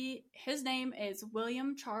 His name is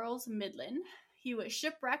William Charles Midland. He was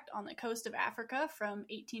shipwrecked on the coast of Africa from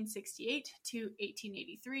 1868 to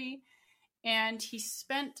 1883, and he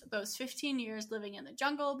spent those 15 years living in the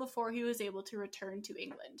jungle before he was able to return to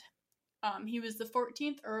England. He was the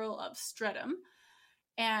 14th Earl of Streatham,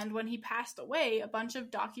 and when he passed away, a bunch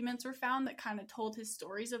of documents were found that kind of told his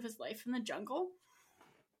stories of his life in the jungle.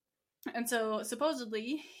 And so,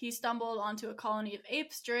 supposedly, he stumbled onto a colony of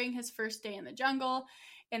apes during his first day in the jungle,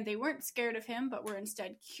 and they weren't scared of him, but were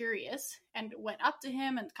instead curious, and went up to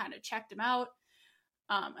him and kind of checked him out.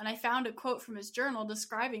 And I found a quote from his journal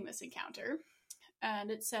describing this encounter, and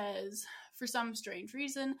it says, "For some strange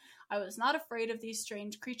reason, I was not afraid of these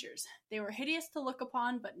strange creatures. They were hideous to look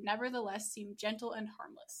upon, but nevertheless seemed gentle and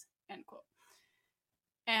harmless." End quote.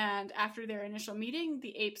 And after their initial meeting,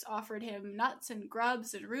 the apes offered him nuts and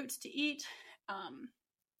grubs and roots to eat,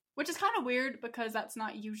 which is kind of weird because that's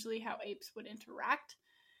not usually how apes would interact,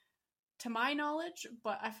 to my knowledge,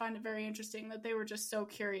 but I find it very interesting that they were just so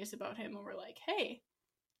curious about him and were like, hey,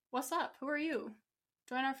 what's up? Who are you?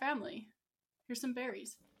 Join our family. Here's some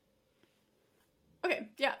berries. Okay,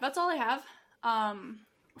 yeah, that's all I have.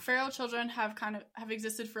 Feral children have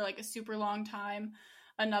existed for like a super long time.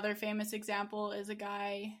 Another famous example is a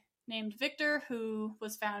guy named Victor who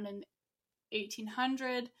was found in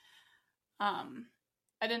 1800.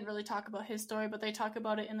 I didn't really talk about his story, but they talk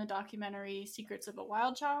about it in the documentary Secrets of a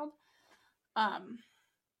Wild Child.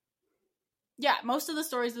 Yeah, most of the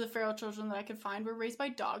stories of the feral children that I could find were raised by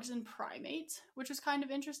dogs and primates, which was kind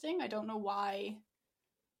of interesting. I don't know why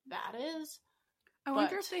that is. I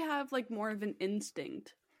wonder if they have like more of an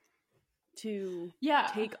instinct to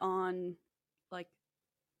take on like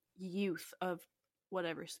youth of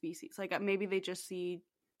whatever species. Like maybe they just see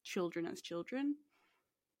children as children.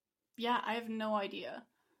 Yeah, I have no idea.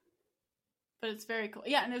 But it's very cool.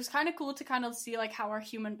 Yeah, and it was kind of cool to kind of see like how our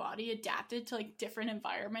human body adapted to like different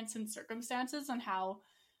environments and circumstances, and how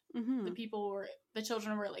the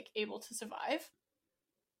children were like able to survive.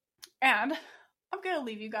 And I'm going to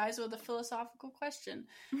leave you guys with a philosophical question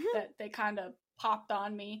that they kind of popped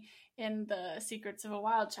on me in the Secrets of a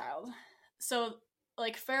Wild Child. So,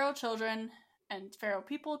 like, feral children and feral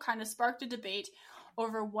people kind of sparked a debate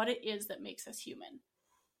over what it is that makes us human.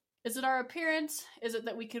 Is it our appearance? Is it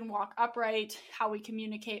that we can walk upright? How we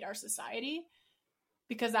communicate our society?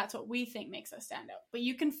 Because that's what we think makes us stand out. But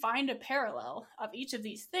you can find a parallel of each of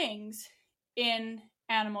these things in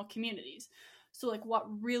animal communities. So, like, what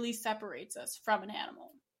really separates us from an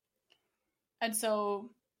animal? And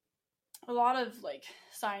so a lot of, like,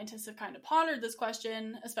 scientists have kind of pondered this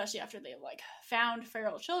question, especially after they've, like, found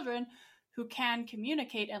feral children who can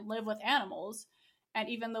communicate and live with animals. And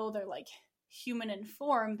even though they're, like, human in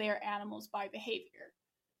form, they are animals by behavior.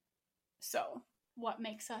 So, what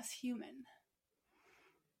makes us human?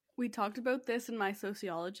 We talked about this in my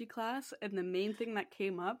sociology class, and the main thing that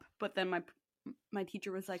came up, but then my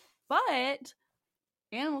teacher was like, but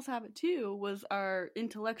animals have it too, was our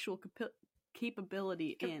intellectual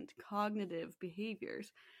capability and cognitive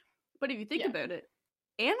behaviors. But if you think about it,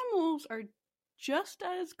 animals are just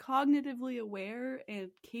as cognitively aware and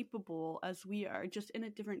capable as we are, just in a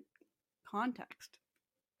different context.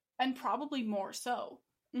 And probably more so.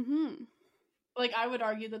 Mm-hmm. Like, I would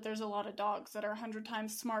argue that there's a lot of dogs that are 100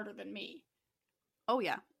 times smarter than me. Oh,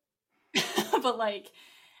 yeah. But, like,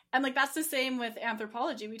 and, like, that's the same with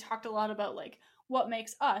anthropology. We talked a lot about, like, what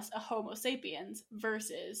makes us a Homo sapiens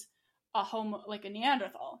versus a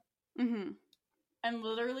Neanderthal. Mm-hmm. And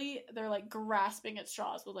literally, they're, like, grasping at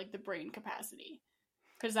straws with, like, the brain capacity.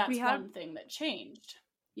 Because that's one thing that changed.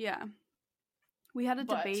 Yeah. We had a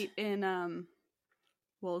debate in,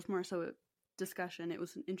 well, it was more so a discussion. It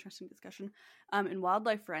was an interesting discussion in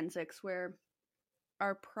wildlife forensics where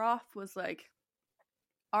our prof was like,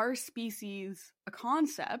 are species a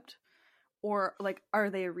concept, or, like, are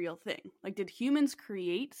they a real thing? Like, did humans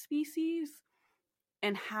create species,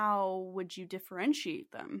 and how would you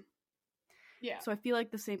differentiate them? Yeah. So I feel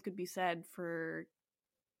like the same could be said for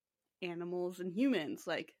animals and humans.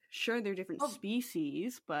 Like, sure, they're different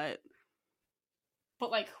species, but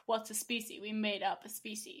like, what's a species? We made up a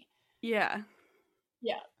species. Yeah.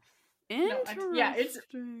 Yeah.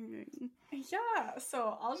 Interesting. Yeah,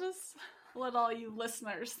 so I'll just let all you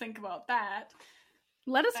listeners think about that.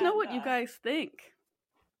 Let us know what you guys think.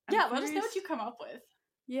 Let us know what you come up with.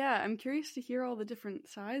 Yeah, I'm curious to hear all the different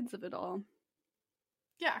sides of it all.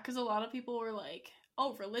 Yeah, because a lot of people were like,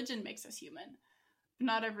 oh, religion makes us human. But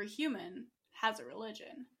not every human has a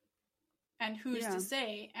religion. And who's to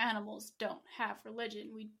say animals don't have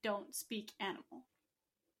religion? We don't speak animal.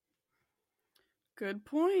 Good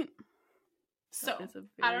point. So, that is a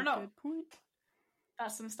very I don't know. Good point.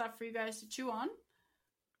 That's some stuff for you guys to chew on.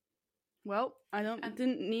 Well,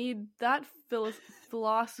 didn't need that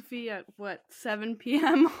philosophy at 7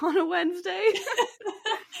 p.m. on a Wednesday.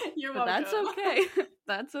 You're but welcome. That's okay.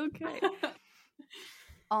 That's okay.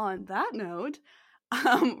 On that note,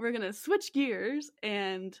 we're gonna switch gears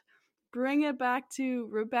and bring it back to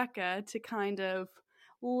Rebecca to kind of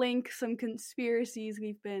link some conspiracies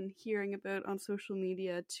we've been hearing about on social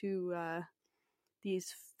media to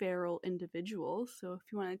these feral individuals. So if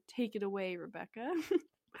you want to take it away, Rebecca.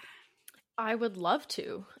 I would love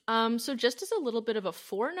to. So just as a little bit of a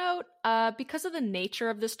forenote, because of the nature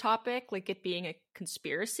of this topic, like it being a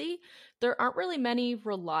conspiracy, there aren't really many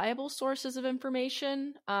reliable sources of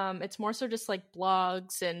information. It's more so just like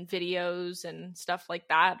blogs and videos and stuff like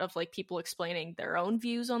that of like people explaining their own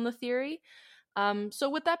views on the theory. So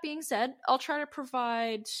with that being said, I'll try to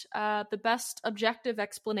provide the best objective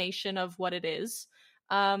explanation of what it is.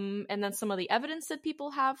 And then some of the evidence that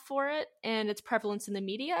people have for it and its prevalence in the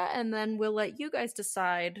media, and then we'll let you guys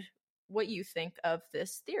decide what you think of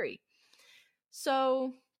this theory.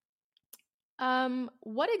 So,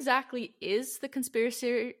 what exactly is the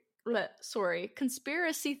conspiracy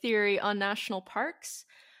theory on national parks?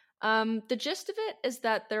 The gist of it is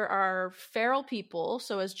that there are feral people,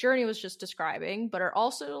 so as Journey was just describing, but are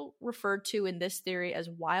also referred to in this theory as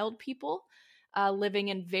wild people, living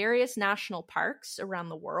in various national parks around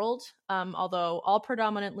the world, although all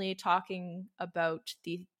predominantly talking about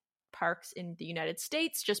the parks in the United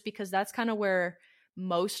States, just because that's kind of where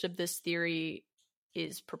most of this theory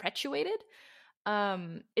is perpetuated.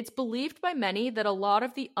 It's believed by many that a lot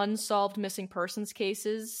of the unsolved missing persons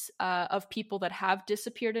cases of people that have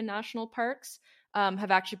disappeared in national parks have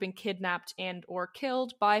actually been kidnapped and or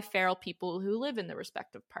killed by feral people who live in the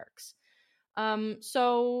respective parks.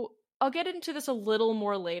 So I'll get into this a little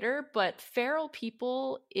more later, but feral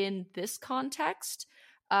people in this context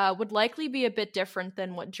would likely be a bit different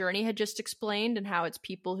than what Journey had just explained, and how it's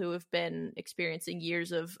people who have been experiencing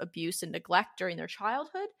years of abuse and neglect during their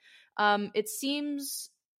childhood. It seems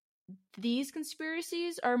these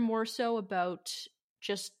conspiracies are more so about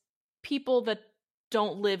just people that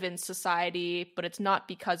don't live in society, but it's not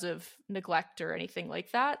because of neglect or anything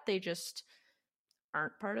like that. They just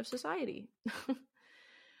aren't part of society.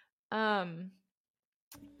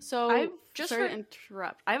 So I've just sorry for to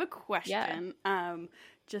interrupt. I have a question.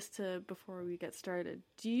 Just to before we get started.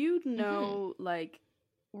 Do you know like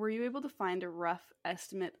were you able to find a rough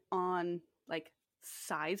estimate on like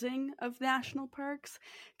sizing of national parks?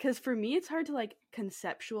 Because for me it's hard to like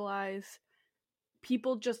conceptualize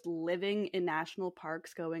people just living in national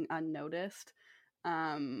parks going unnoticed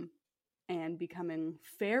and becoming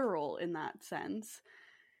feral in that sense.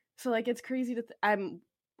 So like it's crazy to I'm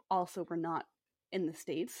also we're not in the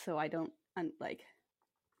States, so I don't like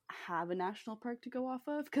have a national park to go off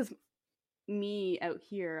of, because me out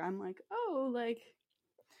here I'm like, oh, like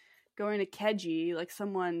going to Keji, like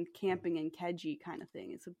someone camping in Keji kind of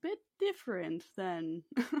thing, is a bit different than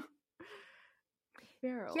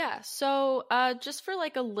feral. Yeah, so just for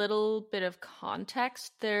like a little bit of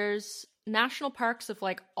context, there's national parks of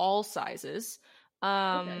like all sizes.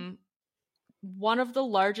 Okay. One of the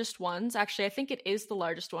largest ones, actually, I think it is the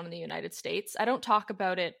largest one in the United States. I don't talk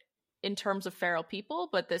about it in terms of feral people,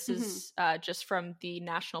 but this is just from the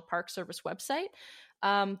National Park Service website.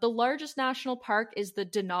 The largest national park is the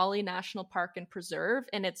Denali National Park and Preserve,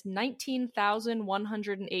 and it's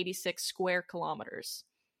 19,186 square kilometers.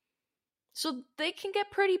 So they can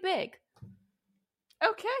get pretty big.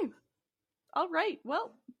 Okay. All right.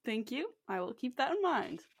 Well, thank you. I will keep that in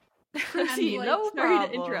mind. Proceed. like, No Sorry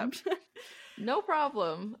problem. to interrupt. No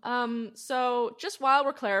problem. So just while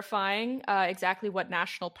we're clarifying exactly what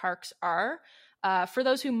national parks are, for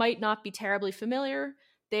those who might not be terribly familiar,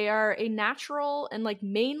 they are a natural and like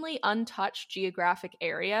mainly untouched geographic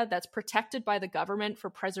area that's protected by the government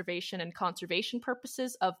for preservation and conservation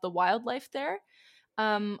purposes of the wildlife there.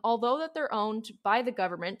 Although that they're owned by the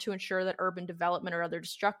government to ensure that urban development or other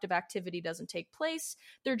destructive activity doesn't take place,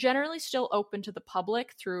 they're generally still open to the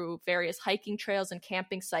public through various hiking trails and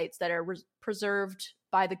camping sites that are preserved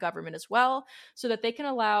by the government as well, so that they can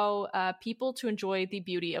allow people to enjoy the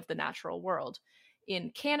beauty of the natural world. In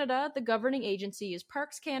Canada, the governing agency is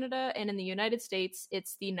Parks Canada, and in the United States,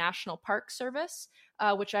 it's the National Park Service,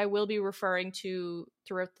 which I will be referring to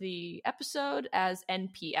throughout the episode as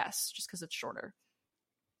NPS, just because it's shorter.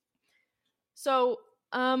 So,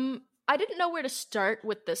 I didn't know where to start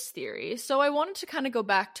with this theory, so I wanted to kind of go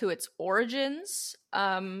back to its origins.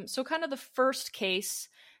 So kind of the first case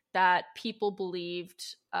that people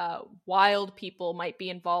believed wild people might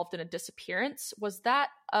be involved in a disappearance was that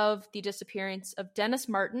of the disappearance of Dennis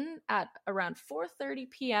Martin at around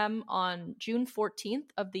 4:30 p.m. on June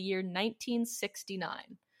 14th of the year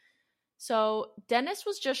 1969. So Dennis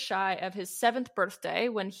was just shy of his 7th birthday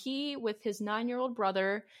when he, with his 9-year-old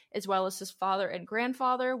brother, as well as his father and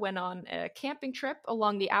grandfather, went on a camping trip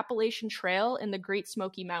along the Appalachian Trail in the Great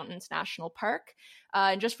Smoky Mountains National Park.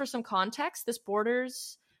 And just for some context, this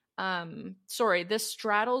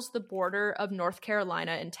straddles the border of North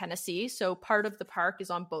Carolina and Tennessee. So part of the park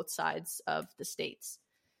is on both sides of the states.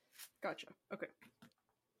 Gotcha. Okay.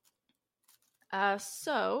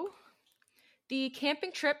 The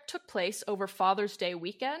camping trip took place over Father's Day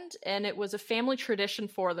weekend, and it was a family tradition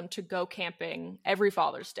for them to go camping every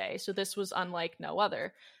Father's Day, so this was unlike no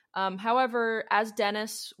other. However, as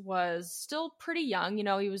Dennis was still pretty young,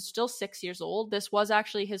 he was still 6 years old, this was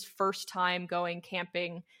actually his first time going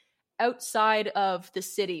camping outside of the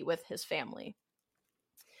city with his family.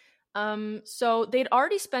 So they'd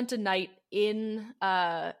already spent a night in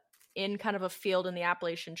kind of a field in the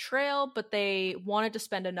Appalachian Trail, but they wanted to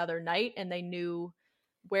spend another night and they knew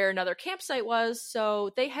where another campsite was,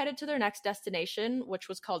 so they headed to their next destination, which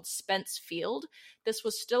was called Spence Field. This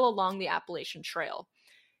was still along the Appalachian Trail.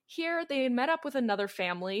 Here, they met up with another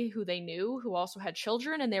family who they knew, who also had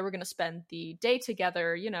children, and they were going to spend the day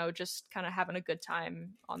together, just kind of having a good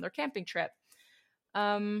time on their camping trip.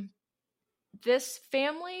 This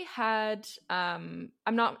family had, I'm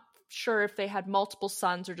not sure if they had multiple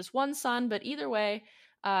sons or just one son, but either way,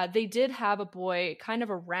 they did have a boy kind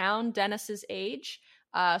of around Dennis's age.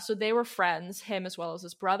 So they were friends, him as well as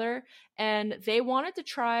his brother, and they wanted to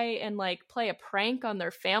try and like play a prank on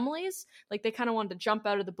their families. Like they kind of wanted to jump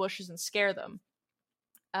out of the bushes and scare them.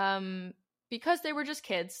 Because they were just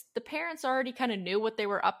kids, the parents already kind of knew what they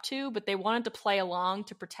were up to, but they wanted to play along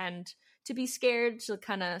to pretend to be scared to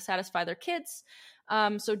kind of satisfy their kids.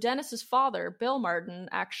 So Dennis's father, Bill Martin,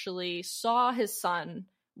 actually saw his son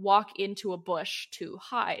walk into a bush to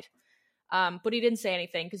hide. But he didn't say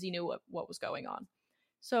anything because he knew what was going on.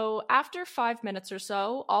 So after 5 minutes or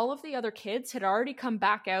so, all of the other kids had already come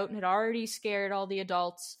back out and had already scared all the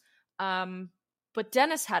adults, but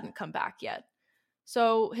Dennis hadn't come back yet.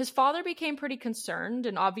 So his father became pretty concerned,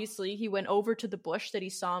 and obviously he went over to the bush that he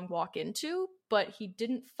saw him walk into, but he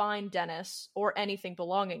didn't find Dennis or anything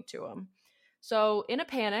belonging to him. So in a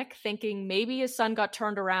panic, thinking maybe his son got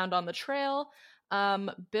turned around on the trail,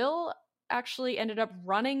 Bill actually ended up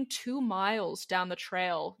running 2 miles down the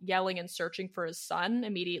trail, yelling and searching for his son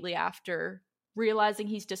immediately after realizing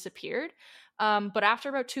he's disappeared. But after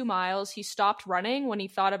about 2 miles, he stopped running when he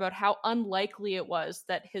thought about how unlikely it was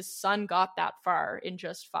that his son got that far in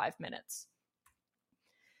just 5 minutes.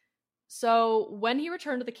 So when he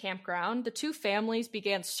returned to the campground, the 2 families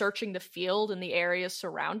began searching the field and the areas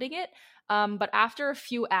surrounding it. But after a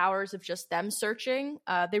few hours of just them searching,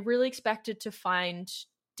 they really expected to find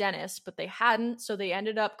Dennis, but they hadn't, so they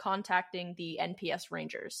ended up contacting the NPS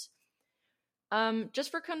Rangers.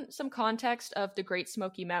 Just for some context of the Great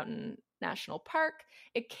Smoky Mountain National Park,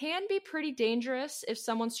 it can be pretty dangerous if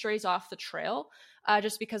someone strays off the trail,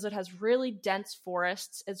 just because it has really dense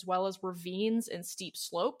forests as well as ravines and steep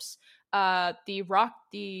slopes.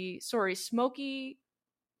 Smoky,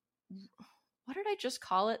 what did I just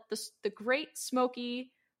call it? The Great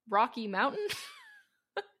Smoky Rocky Mountain?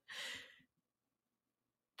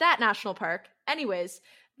 That national park. Anyways,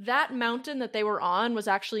 that mountain that they were on was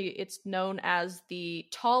actually, it's known as the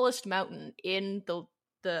tallest mountain in the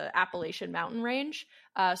Appalachian Mountain Range.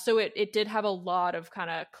 So it did have a lot of kind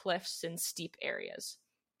of cliffs and steep areas.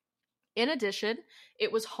 In addition,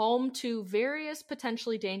 it was home to various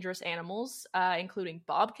potentially dangerous animals, including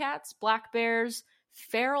bobcats, black bears,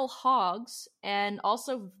 feral hogs, and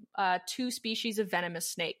also 2 species of venomous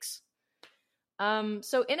snakes.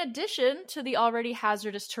 So in addition to the already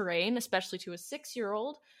hazardous terrain, especially to a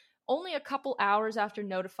 6-year-old, only a couple hours after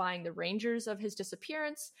notifying the rangers of his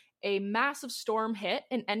disappearance, a massive storm hit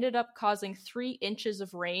and ended up causing 3 inches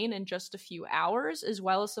of rain in just a few hours, as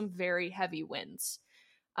well as some very heavy winds.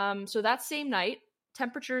 So that same night,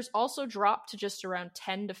 temperatures also dropped to just around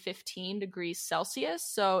 10 to 15 degrees Celsius,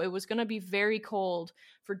 so it was going to be very cold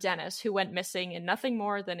for Dennis, who went missing in nothing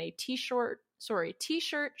more than a t-shirt,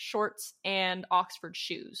 shorts, and Oxford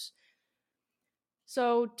shoes.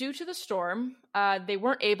 So due to the storm, they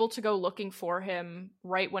weren't able to go looking for him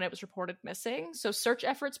right when it was reported missing, so search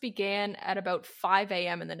efforts began at about 5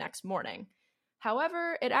 a.m. in the next morning.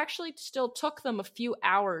 However, it actually still took them a few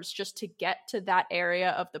hours just to get to that area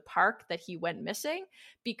of the park that he went missing,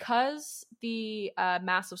 because the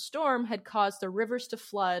massive storm had caused the rivers to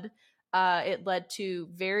flood. It led to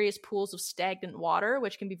various pools of stagnant water,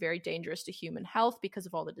 which can be very dangerous to human health because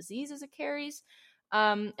of all the diseases it carries.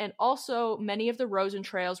 And also, many of the roads and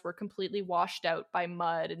trails were completely washed out by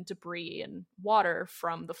mud and debris and water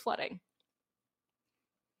from the flooding.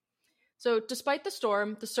 So despite the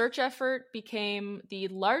storm, the search effort became the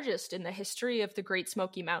largest in the history of the Great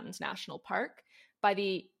Smoky Mountains National Park. By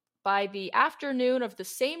the afternoon of the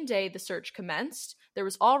same day the search commenced, there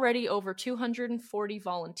was already over 240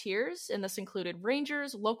 volunteers, and this included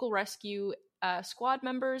rangers, local rescue squad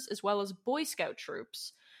members, as well as Boy Scout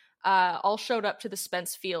troops, all showed up to the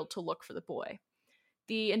Spence Field to look for the boy.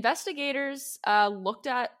 The investigators looked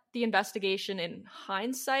at the investigation in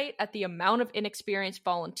hindsight at the amount of inexperienced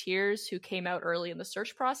volunteers who came out early in the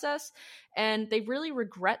search process, and they really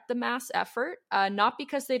regret the mass effort, not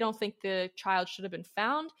because they don't think the child should have been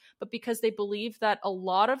found, but because they believe that a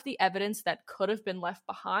lot of the evidence that could have been left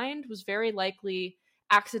behind was very likely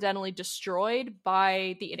accidentally destroyed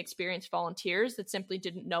by the inexperienced volunteers that simply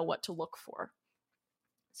didn't know what to look for.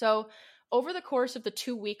 So over the course of the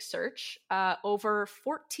 2-week search, over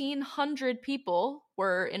 1,400 people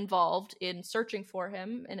were involved in searching for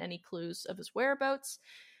him and any clues of his whereabouts.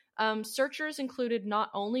 Searchers included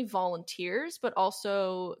not only volunteers, but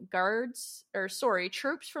also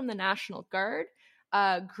troops from the National Guard,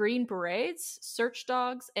 Green Berets, search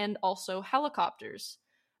dogs, and also helicopters.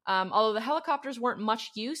 Although the helicopters weren't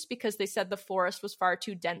much use because they said the forest was far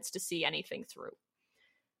too dense to see anything through.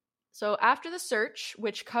 So after the search,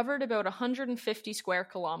 which covered about 150 square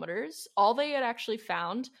kilometers, all they had actually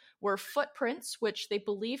found were footprints, which they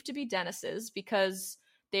believed to be Dennis's because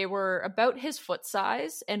they were about his foot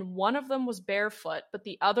size, and one of them was barefoot, but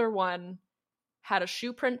the other one had a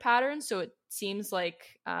shoe print pattern, so it seems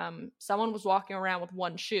like someone was walking around with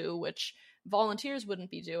one shoe, which volunteers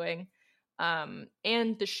wouldn't be doing. And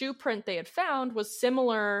the shoe print they had found was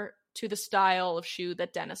similar to the style of shoe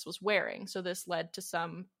that Dennis was wearing, so this led to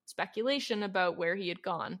some speculation about where he had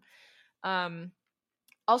gone.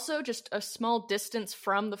 Also, just a small distance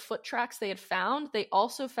from the foot tracks they had found, they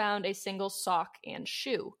also found a single sock and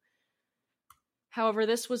shoe. However,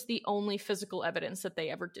 this was the only physical evidence that they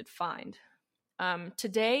ever did find.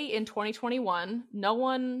 Today, in 2021, no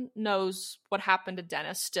one knows what happened to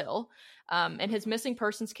Dennis still, and his missing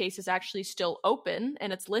persons case is actually still open,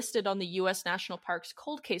 and it's listed on the U.S. National Parks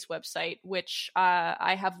Cold Case website, which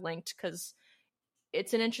I have linked because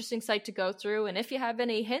it's an interesting site to go through, and if you have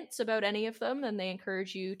any hints about any of them, then they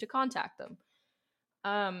encourage you to contact them.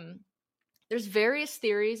 There's various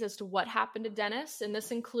theories as to what happened to Dennis, and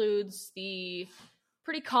this includes the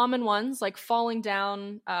pretty common ones like falling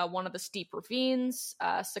down one of the steep ravines,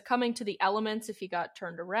 succumbing to the elements if he got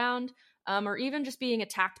turned around, or even just being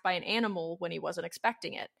attacked by an animal when he wasn't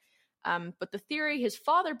expecting it. But the theory his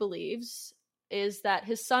father believes is that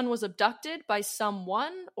his son was abducted by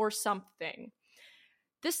someone or something.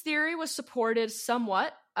 This theory was supported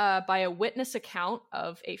somewhat by a witness account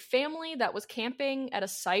of a family that was camping at a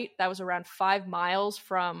site that was around 5 miles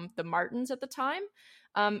from the Martins at the time.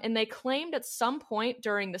 And they claimed at some point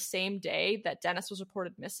during the same day that Dennis was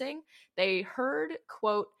reported missing, they heard,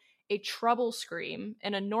 quote, a trouble scream,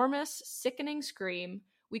 an enormous, sickening scream.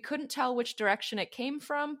 We couldn't tell which direction it came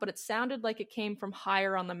from, but it sounded like it came from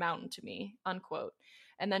higher on the mountain to me, unquote.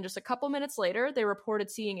 And then just a couple minutes later, they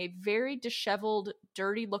reported seeing a very disheveled,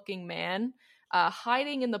 dirty-looking man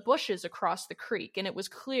hiding in the bushes across the creek, and it was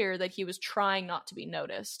clear that he was trying not to be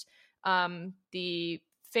noticed. The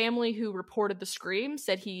family who reported the scream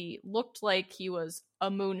said he looked like he was a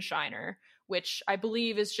moonshiner, which I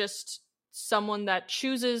believe is just someone that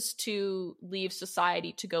chooses to leave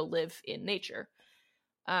society to go live in nature.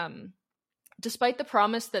 Despite the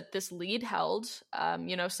promise that this lead held,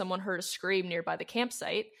 someone heard a scream nearby the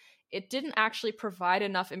campsite, it didn't actually provide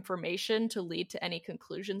enough information to lead to any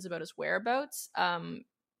conclusions about his whereabouts, and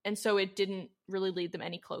so it didn't really lead them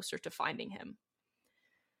any closer to finding him.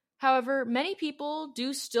 However, many people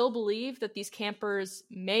do still believe that these campers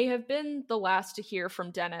may have been the last to hear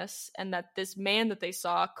from Dennis and that this man that they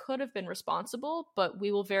saw could have been responsible, but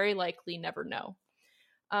we will very likely never know.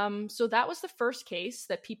 So that was the first case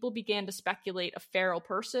that people began to speculate a feral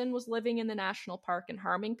person was living in the national park and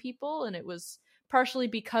harming people, and it was partially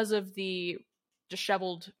because of the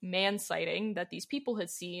disheveled man sighting that these people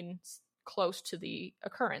had seen close to the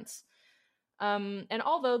occurrence. And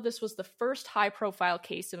although this was the first high-profile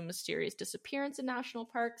case of a mysterious disappearance in national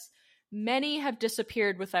parks, many have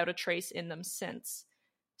disappeared without a trace in them since.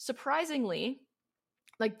 Surprisingly,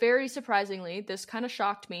 very surprisingly, this kind of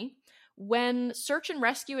shocked me. When search and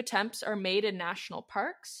rescue attempts are made in national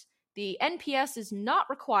parks, the NPS is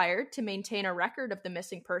not required to maintain a record of the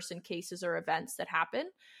missing person cases or events that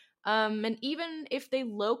happen. And even if they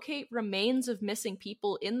locate remains of missing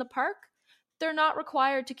people in the park, they're not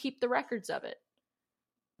required to keep the records of it.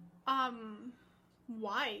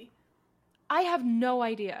 Why? I have no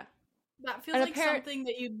idea. That feels like something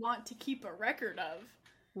that you'd want to keep a record of.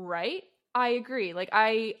 Right? I agree.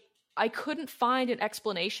 I couldn't find an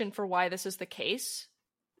explanation for why this is the case,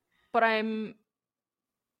 but I'm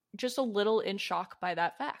just a little in shock by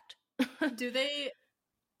that fact. Do they,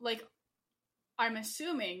 I'm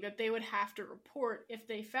assuming that they would have to report if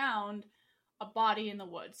they found a body in the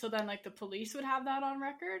woods. So then, the police would have that on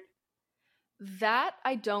record? That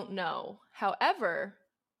I don't know. However,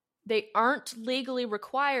 they aren't legally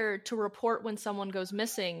required to report when someone goes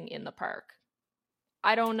missing in the park.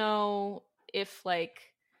 I don't know if,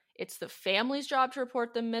 it's the family's job to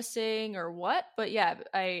report them missing or what, but yeah,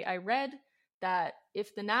 I read that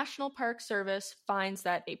if the National Park Service finds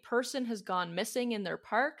that a person has gone missing in their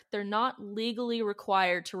park, they're not legally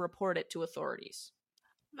required to report it to authorities.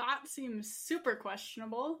 That seems super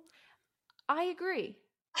questionable. I agree.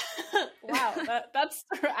 Wow, that's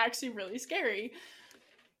actually really scary.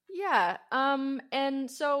 Yeah, and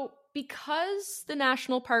so because the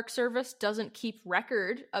National Park Service doesn't keep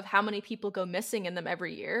record of how many people go missing in them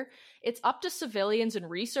every year, it's up to civilians and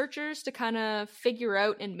researchers to kind of figure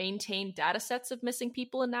out and maintain data sets of missing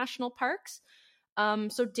people in national parks.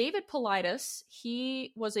 So David Paulides,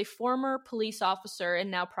 he was a former police officer and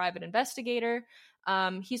now private investigator.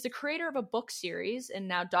 He's the creator of a book series and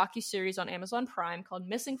now docuseries on Amazon Prime called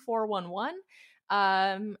Missing 411.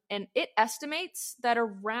 And it estimates that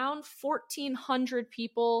around 1,400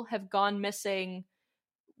 people have gone missing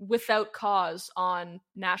without cause on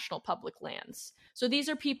national public lands. So these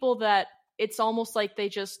are people that it's almost like they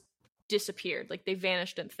just disappeared, like they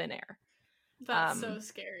vanished in thin air. That's so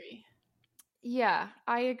scary. Yeah,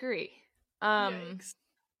 I agree. Yikes.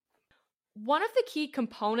 One of the key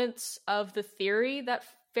components of the theory that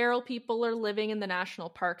feral people are living in the national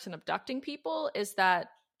parks and abducting people is that,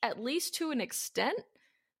 at least to an extent,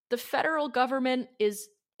 the federal government is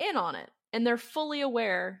in on it, and they're fully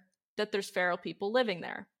aware that there's feral people living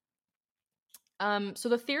there. So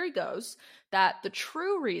the theory goes that the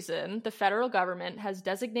true reason the federal government has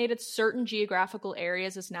designated certain geographical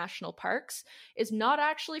areas as national parks is not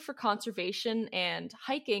actually for conservation and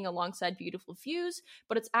hiking alongside beautiful views,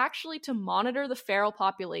 but it's actually to monitor the feral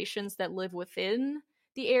populations that live within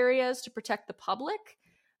the areas to protect the public.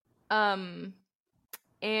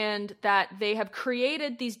 And that they have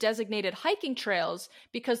created these designated hiking trails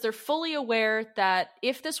because they're fully aware that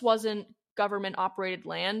if this wasn't government operated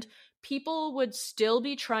land, people would still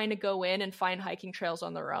be trying to go in and find hiking trails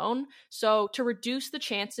on their own. So to reduce the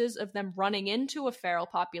chances of them running into a feral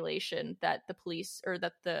population that the police or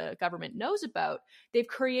that the government knows about, they've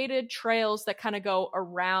created trails that kind of go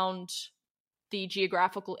around the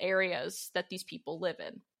geographical areas that these people live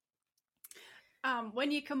in. When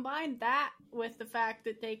you combine that with the fact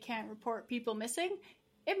that they can't report people missing,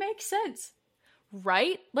 it makes sense.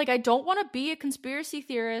 Right? Like, I don't want to be a conspiracy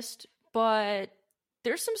theorist, but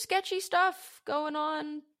there's some sketchy stuff going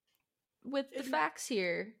on with the facts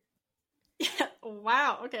here. Yeah.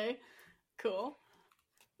 Wow. Okay. Cool.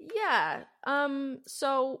 Yeah.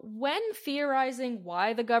 So when theorizing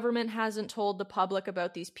why the government hasn't told the public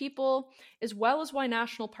about these people, as well as why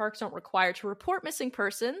national parks aren't required to report missing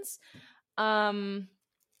persons, one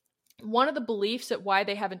of the beliefs at why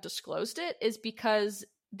they haven't disclosed it is because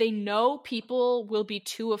they know people will be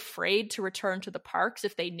too afraid to return to the parks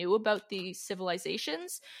if they knew about these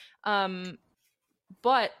civilizations.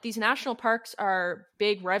 But these national parks are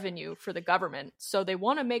big revenue for the government. So they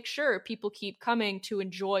want to make sure people keep coming to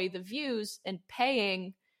enjoy the views and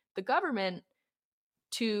paying the government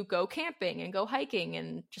to go camping and go hiking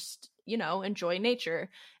and just, enjoy nature.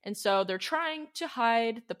 And so they're trying to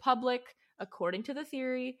hide the public, according to the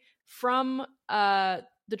theory, from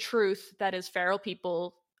the truth that is feral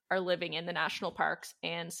people are living in the national parks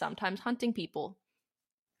and sometimes hunting people.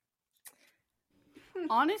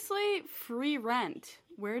 Honestly, free rent.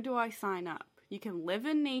 Where do I sign up? You can live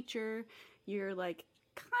in nature, you're like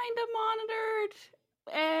kind of monitored,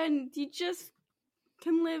 and you just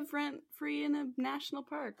can live rent free in a national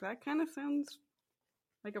park. That kind of sounds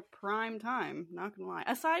like a prime time, not gonna lie.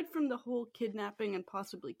 Aside from the whole kidnapping and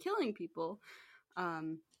possibly killing people,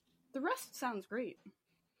 the rest sounds great.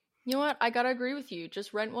 You know what? I gotta agree with you.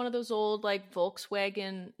 Just rent one of those old, like,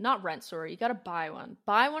 Volkswagen... Not rent, sorry. You gotta buy one.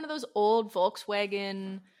 Buy one of those old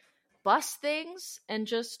Volkswagen bus things and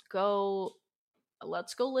just go...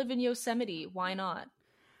 Let's go live in Yosemite. Why not?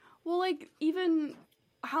 Well, like, even...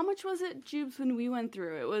 How much was it, Jubes, when we went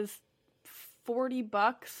through? It was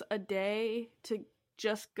 $40 a day to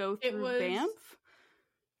just go through Banff?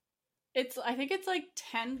 I think it's like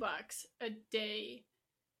 $10 a day.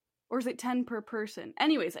 Or is it 10 per person?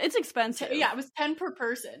 Anyways, it's expensive. Yeah, it was 10 per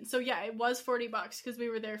person. So yeah, it was $40 because we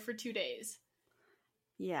were there for 2 days.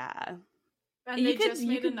 Yeah. And they just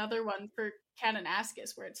made another one for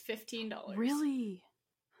Kananaskis where it's $15. Really?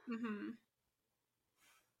 Mm-hmm.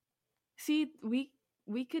 See,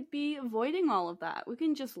 we could be avoiding all of that. We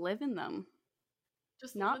can just live in them.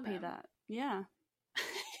 Just not pay that. Yeah.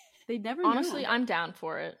 They'd never Honestly, know. I'm down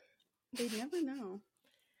for it. They'd never know.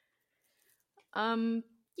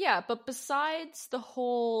 Yeah, but besides the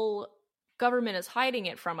whole government is hiding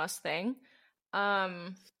it from us thing,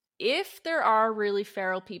 if there are really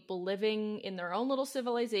feral people living in their own little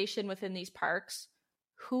civilization within these parks,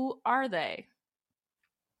 who are they?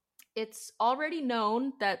 It's already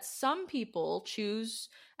known that some people choose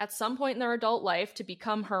at some point in their adult life to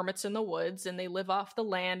become hermits in the woods, and they live off the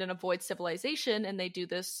land and avoid civilization, and they do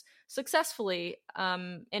this successfully,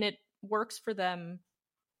 and it works for them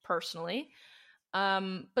personally.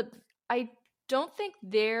 But I don't think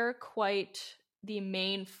they're quite the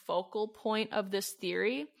main focal point of this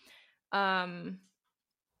theory. One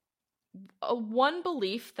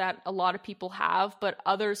belief that a lot of people have, but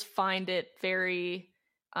others find it very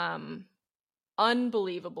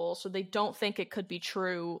unbelievable, so they don't think it could be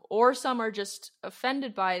true, or some are just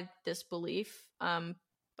offended by this belief. But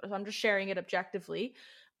I'm just sharing it objectively.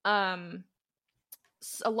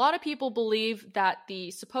 A lot of people believe that the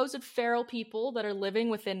supposed feral people that are living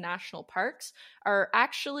within national parks are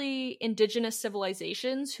actually indigenous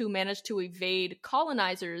civilizations who managed to evade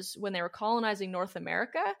colonizers when they were colonizing North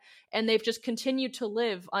America, and they've just continued to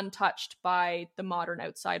live untouched by the modern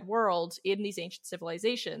outside world in these ancient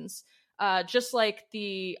civilizations. Just like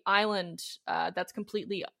the island that's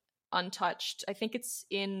completely untouched. I think it's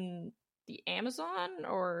in the Amazon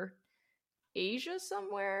or Asia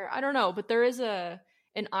somewhere. I don't know, but there is an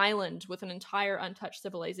island with an entire untouched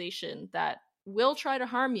civilization that will try to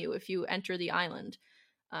harm you if you enter the island.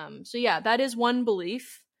 So yeah, that is one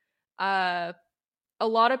belief. a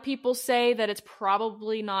lot of people say that it's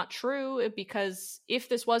probably not true, because if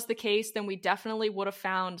this was the case, then we definitely would have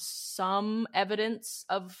found some evidence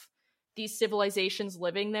of these civilizations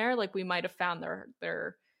living there. Like, we might have found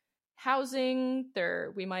their housing,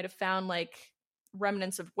 we might have found like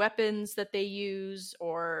remnants of weapons that they use,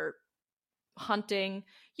 or hunting.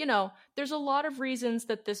 You know, there's a lot of reasons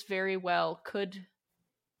that this very well could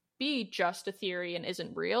be just a theory and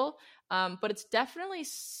isn't real. But it's definitely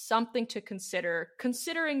something to consider,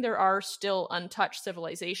 considering there are still untouched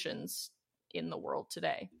civilizations in the world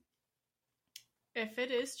today. If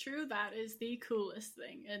it is true, that is the coolest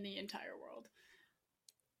thing in the entire world.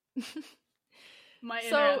 My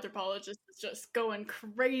inner anthropologist is just going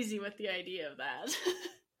crazy with the idea of that.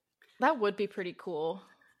 That would be pretty cool.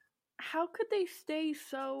 How could they stay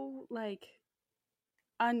so, like,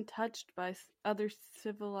 untouched by other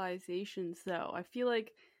civilizations, though? I feel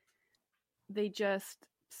like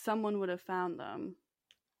someone would have found them.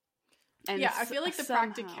 And I feel like the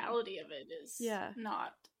practicality of it is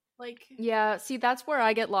not, like... Yeah, see, that's where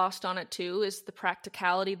I get lost on it, too, is the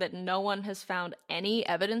practicality that no one has found any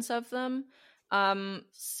evidence of them.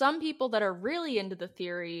 Some people that are really into the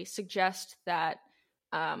theory suggest that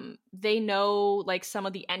they know, like, some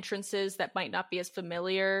of the entrances that might not be as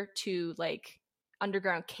familiar to, like,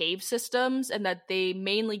 underground cave systems, and that they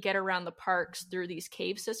mainly get around the parks through these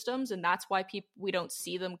cave systems, and that's why we don't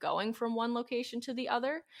see them going from one location to the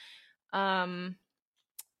other. But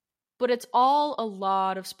it's all a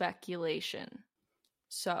lot of speculation.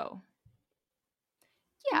 So,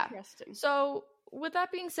 yeah. Interesting. So, with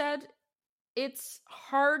that being said, it's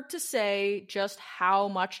hard to say just how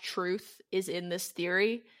much truth is in this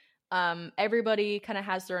theory. Everybody kind of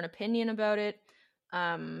has their own opinion about it.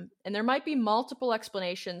 And there might be multiple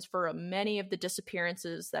explanations for many of the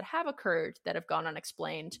disappearances that have occurred that have gone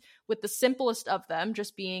unexplained, with the simplest of them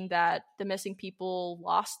just being that the missing people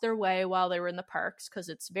lost their way while they were in the parks, because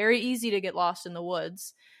it's very easy to get lost in the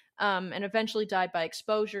woods, and eventually died by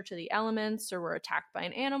exposure to the elements, or were attacked by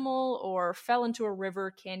an animal, or fell into a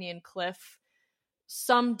river, canyon, cliff,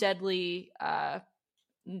 some deadly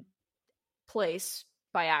place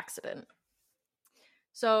by accident.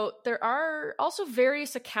 So there are also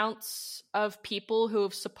various accounts of people who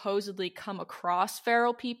have supposedly come across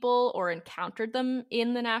feral people or encountered them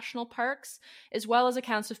in the national parks, as well as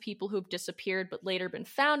accounts of people who have disappeared but later been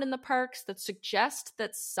found in the parks that suggest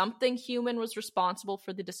that something human was responsible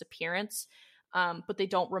for the disappearance, but they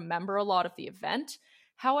don't remember a lot of the event.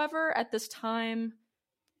 However, at this time,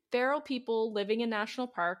 feral people living in national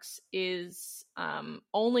parks is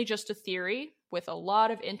only just a theory, with a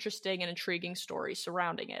lot of interesting and intriguing stories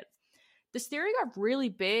surrounding it. This theory got really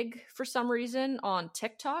big for some reason on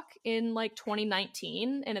TikTok in like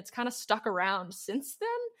 2019, and it's kind of stuck around since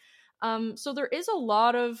then. So there is a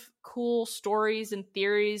lot of cool stories and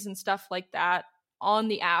theories and stuff like that on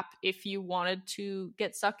the app if you wanted to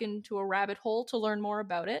get sucked into a rabbit hole to learn more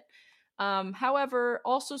about it. However,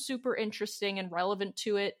 also super interesting and relevant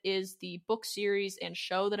to it is the book series and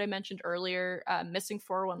show that I mentioned earlier, Missing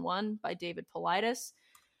 411 by David Paulides.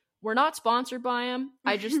 We're not sponsored by him.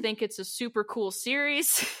 I just think it's a super cool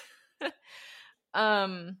series.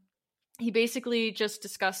 He basically just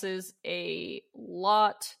discusses a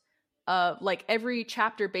lot of, like, every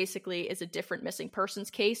chapter basically is a different missing persons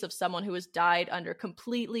case of someone who has died under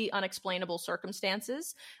completely unexplainable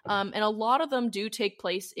circumstances. And a lot of them do take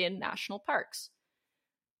place in national parks.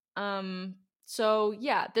 So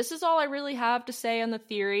yeah, this is all I really have to say on the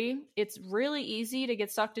theory. It's really easy to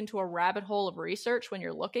get sucked into a rabbit hole of research when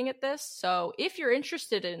you're looking at this. So if you're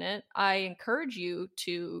interested in it, I encourage you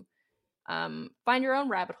to find your own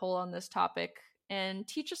rabbit hole on this topic and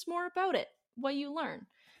teach us more about it, what you learn.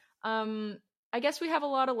 I guess we have a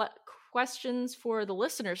lot of questions for the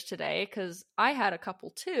listeners today, because I had a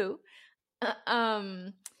couple too.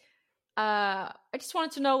 I just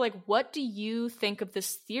wanted to know, like, what do you think of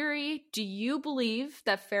this theory? Do you believe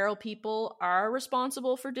that feral people are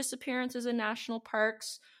responsible for disappearances in national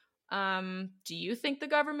parks? Do you think the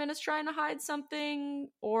government is trying to hide something,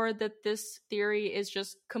 or that this theory is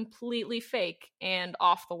just completely fake and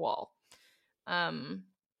off the wall?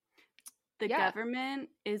 The government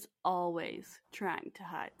is always trying to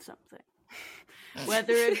hide something.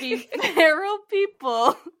 Whether it be feral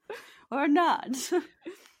people or not.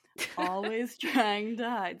 Always trying to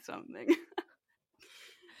hide something.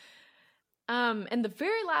 And the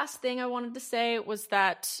very last thing I wanted to say was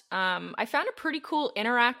that I found a pretty cool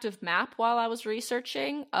interactive map while I was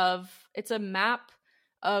researching. It's a map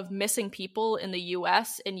of missing people in the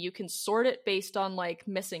US, and you can sort it based on, like,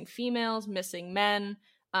 missing females, missing men,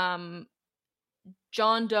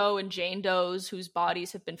 John Doe and Jane Does whose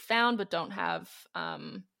bodies have been found but don't have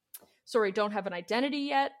an identity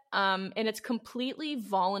yet. And it's completely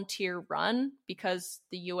volunteer run because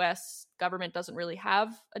the US government doesn't really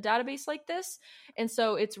have a database like this. And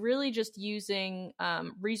so it's really just using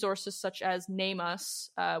resources such as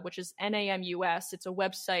NAMUS, which is NAMUS. It's a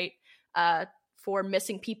website for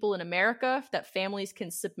missing people in America that families can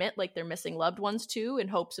submit like their missing loved ones to in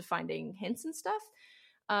hopes of finding hints and stuff.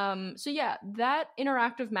 So yeah, that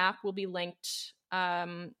interactive map will be linked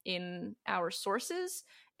in our sources,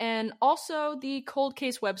 and also the cold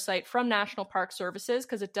case website from National Park Services,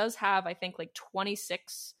 because it does have, I think, like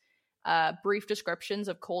 26 brief descriptions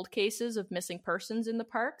of cold cases of missing persons in the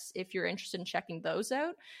parks, if you're interested in checking those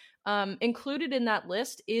out. Included in that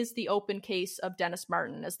list is the open case of Dennis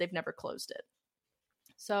Martin, as they've never closed it.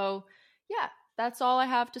 So yeah, that's all I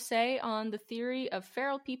have to say on the theory of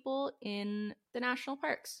feral people in the national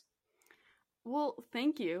parks. Well,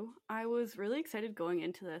 thank you. I was really excited going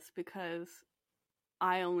into this because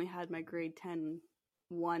I only had my grade 10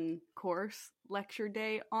 one course lecture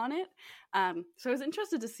day on it. So I was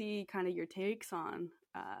interested to see kind of your takes on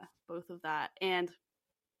both of that. And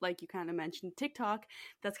like you kind of mentioned, TikTok,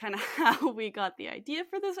 that's kind of how we got the idea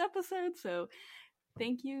for this episode. So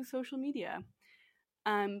thank you, social media.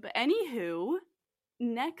 But anywho,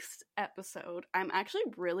 next episode, I'm actually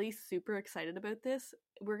really super excited about this.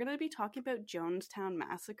 We're going to be talking about Jonestown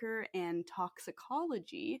Massacre and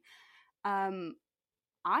toxicology.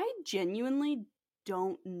 I genuinely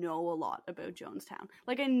don't know a lot about Jonestown.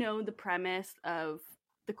 Like, I know the premise of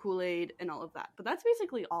the Kool-Aid and all of that, but that's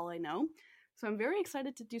basically all I know. So I'm very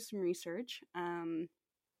excited to do some research.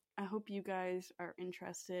 I hope you guys are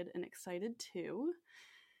interested and excited too.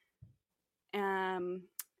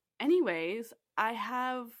 Anyways, I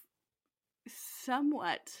have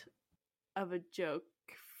somewhat of a joke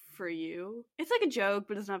for you. It's like a joke,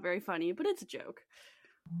 but it's not very funny, but it's a joke.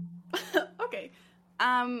 Okay.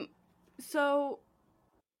 So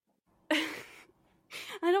I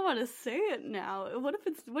don't want to say it now. What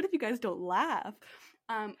if you guys don't laugh?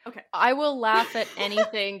 Okay. I will laugh at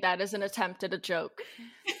anything that is an attempt at a joke.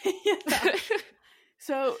 Yeah.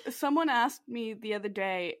 So someone asked me the other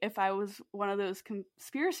day if I was one of those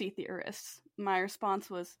conspiracy theorists. My response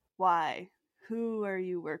was, "Why? Who are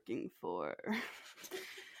you working for?" ...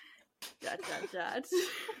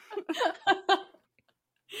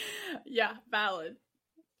 Yeah, valid.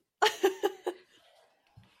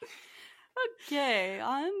 Okay,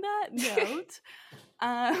 on that note,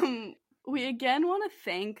 we again want to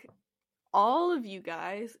thank all of you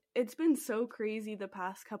guys. It's been so crazy the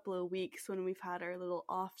past couple of weeks when we've had our little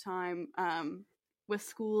off time with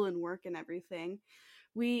school and work and everything.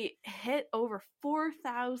 We hit over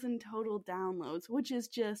 4,000 total downloads, which is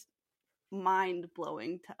just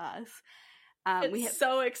mind-blowing to us. It's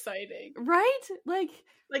so exciting. Right? Like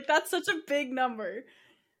that's such a big number.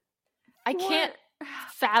 I can't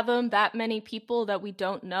fathom that many people that we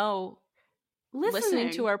don't know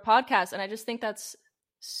listening to our podcast, and I just think that's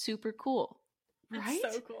super cool. Right?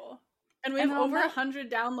 It's so cool. And we have over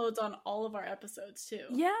 100 downloads on all of our episodes too.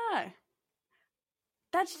 Yeah.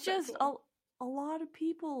 That's so just cool. a lot of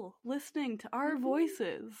people listening to our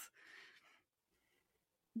voices.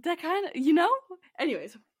 That kind of,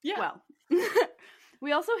 anyways. Yeah. Well,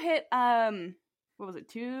 we also hit, what was it,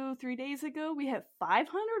 2-3 days ago? We hit 500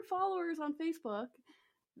 followers on Facebook.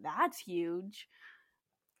 That's huge.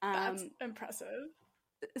 That's impressive.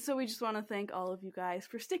 So we just want to thank all of you guys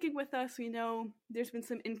for sticking with us. We know there's been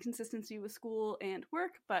some inconsistency with school and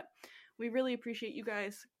work, but we really appreciate you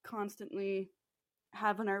guys constantly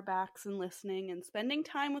having our backs and listening and spending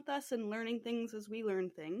time with us and learning things as we learn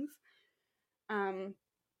things.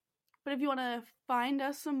 But if you want to find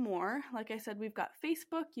us some more, like I said, we've got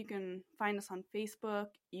Facebook. You can find us on Facebook,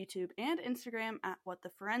 YouTube, and Instagram at What the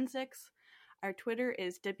Forensics. Our Twitter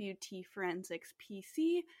is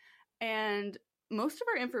WTForensicsPC, and most of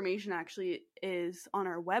our information actually is on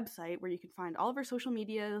our website, where you can find all of our social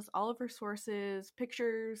medias, all of our sources,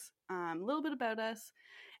 pictures, a little bit about us,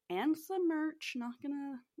 and some merch. Not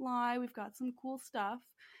gonna lie, we've got some cool stuff.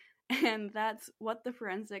 And that's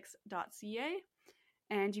whattheforensics.ca.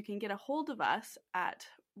 And you can get a hold of us at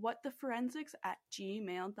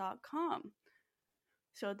whattheforensics@gmail.com.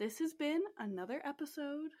 So this has been another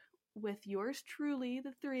episode with yours truly,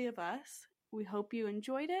 the three of us. We hope you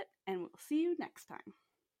enjoyed it, and we'll see you next time.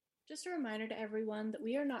 Just a reminder to everyone that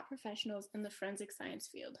we are not professionals in the forensic science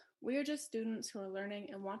field. We are just students who are learning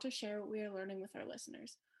and want to share what we are learning with our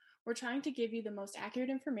listeners. We're trying to give you the most accurate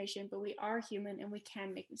information, but we are human and we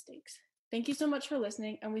can make mistakes. Thank you so much for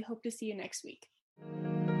listening, and we hope to see you next week.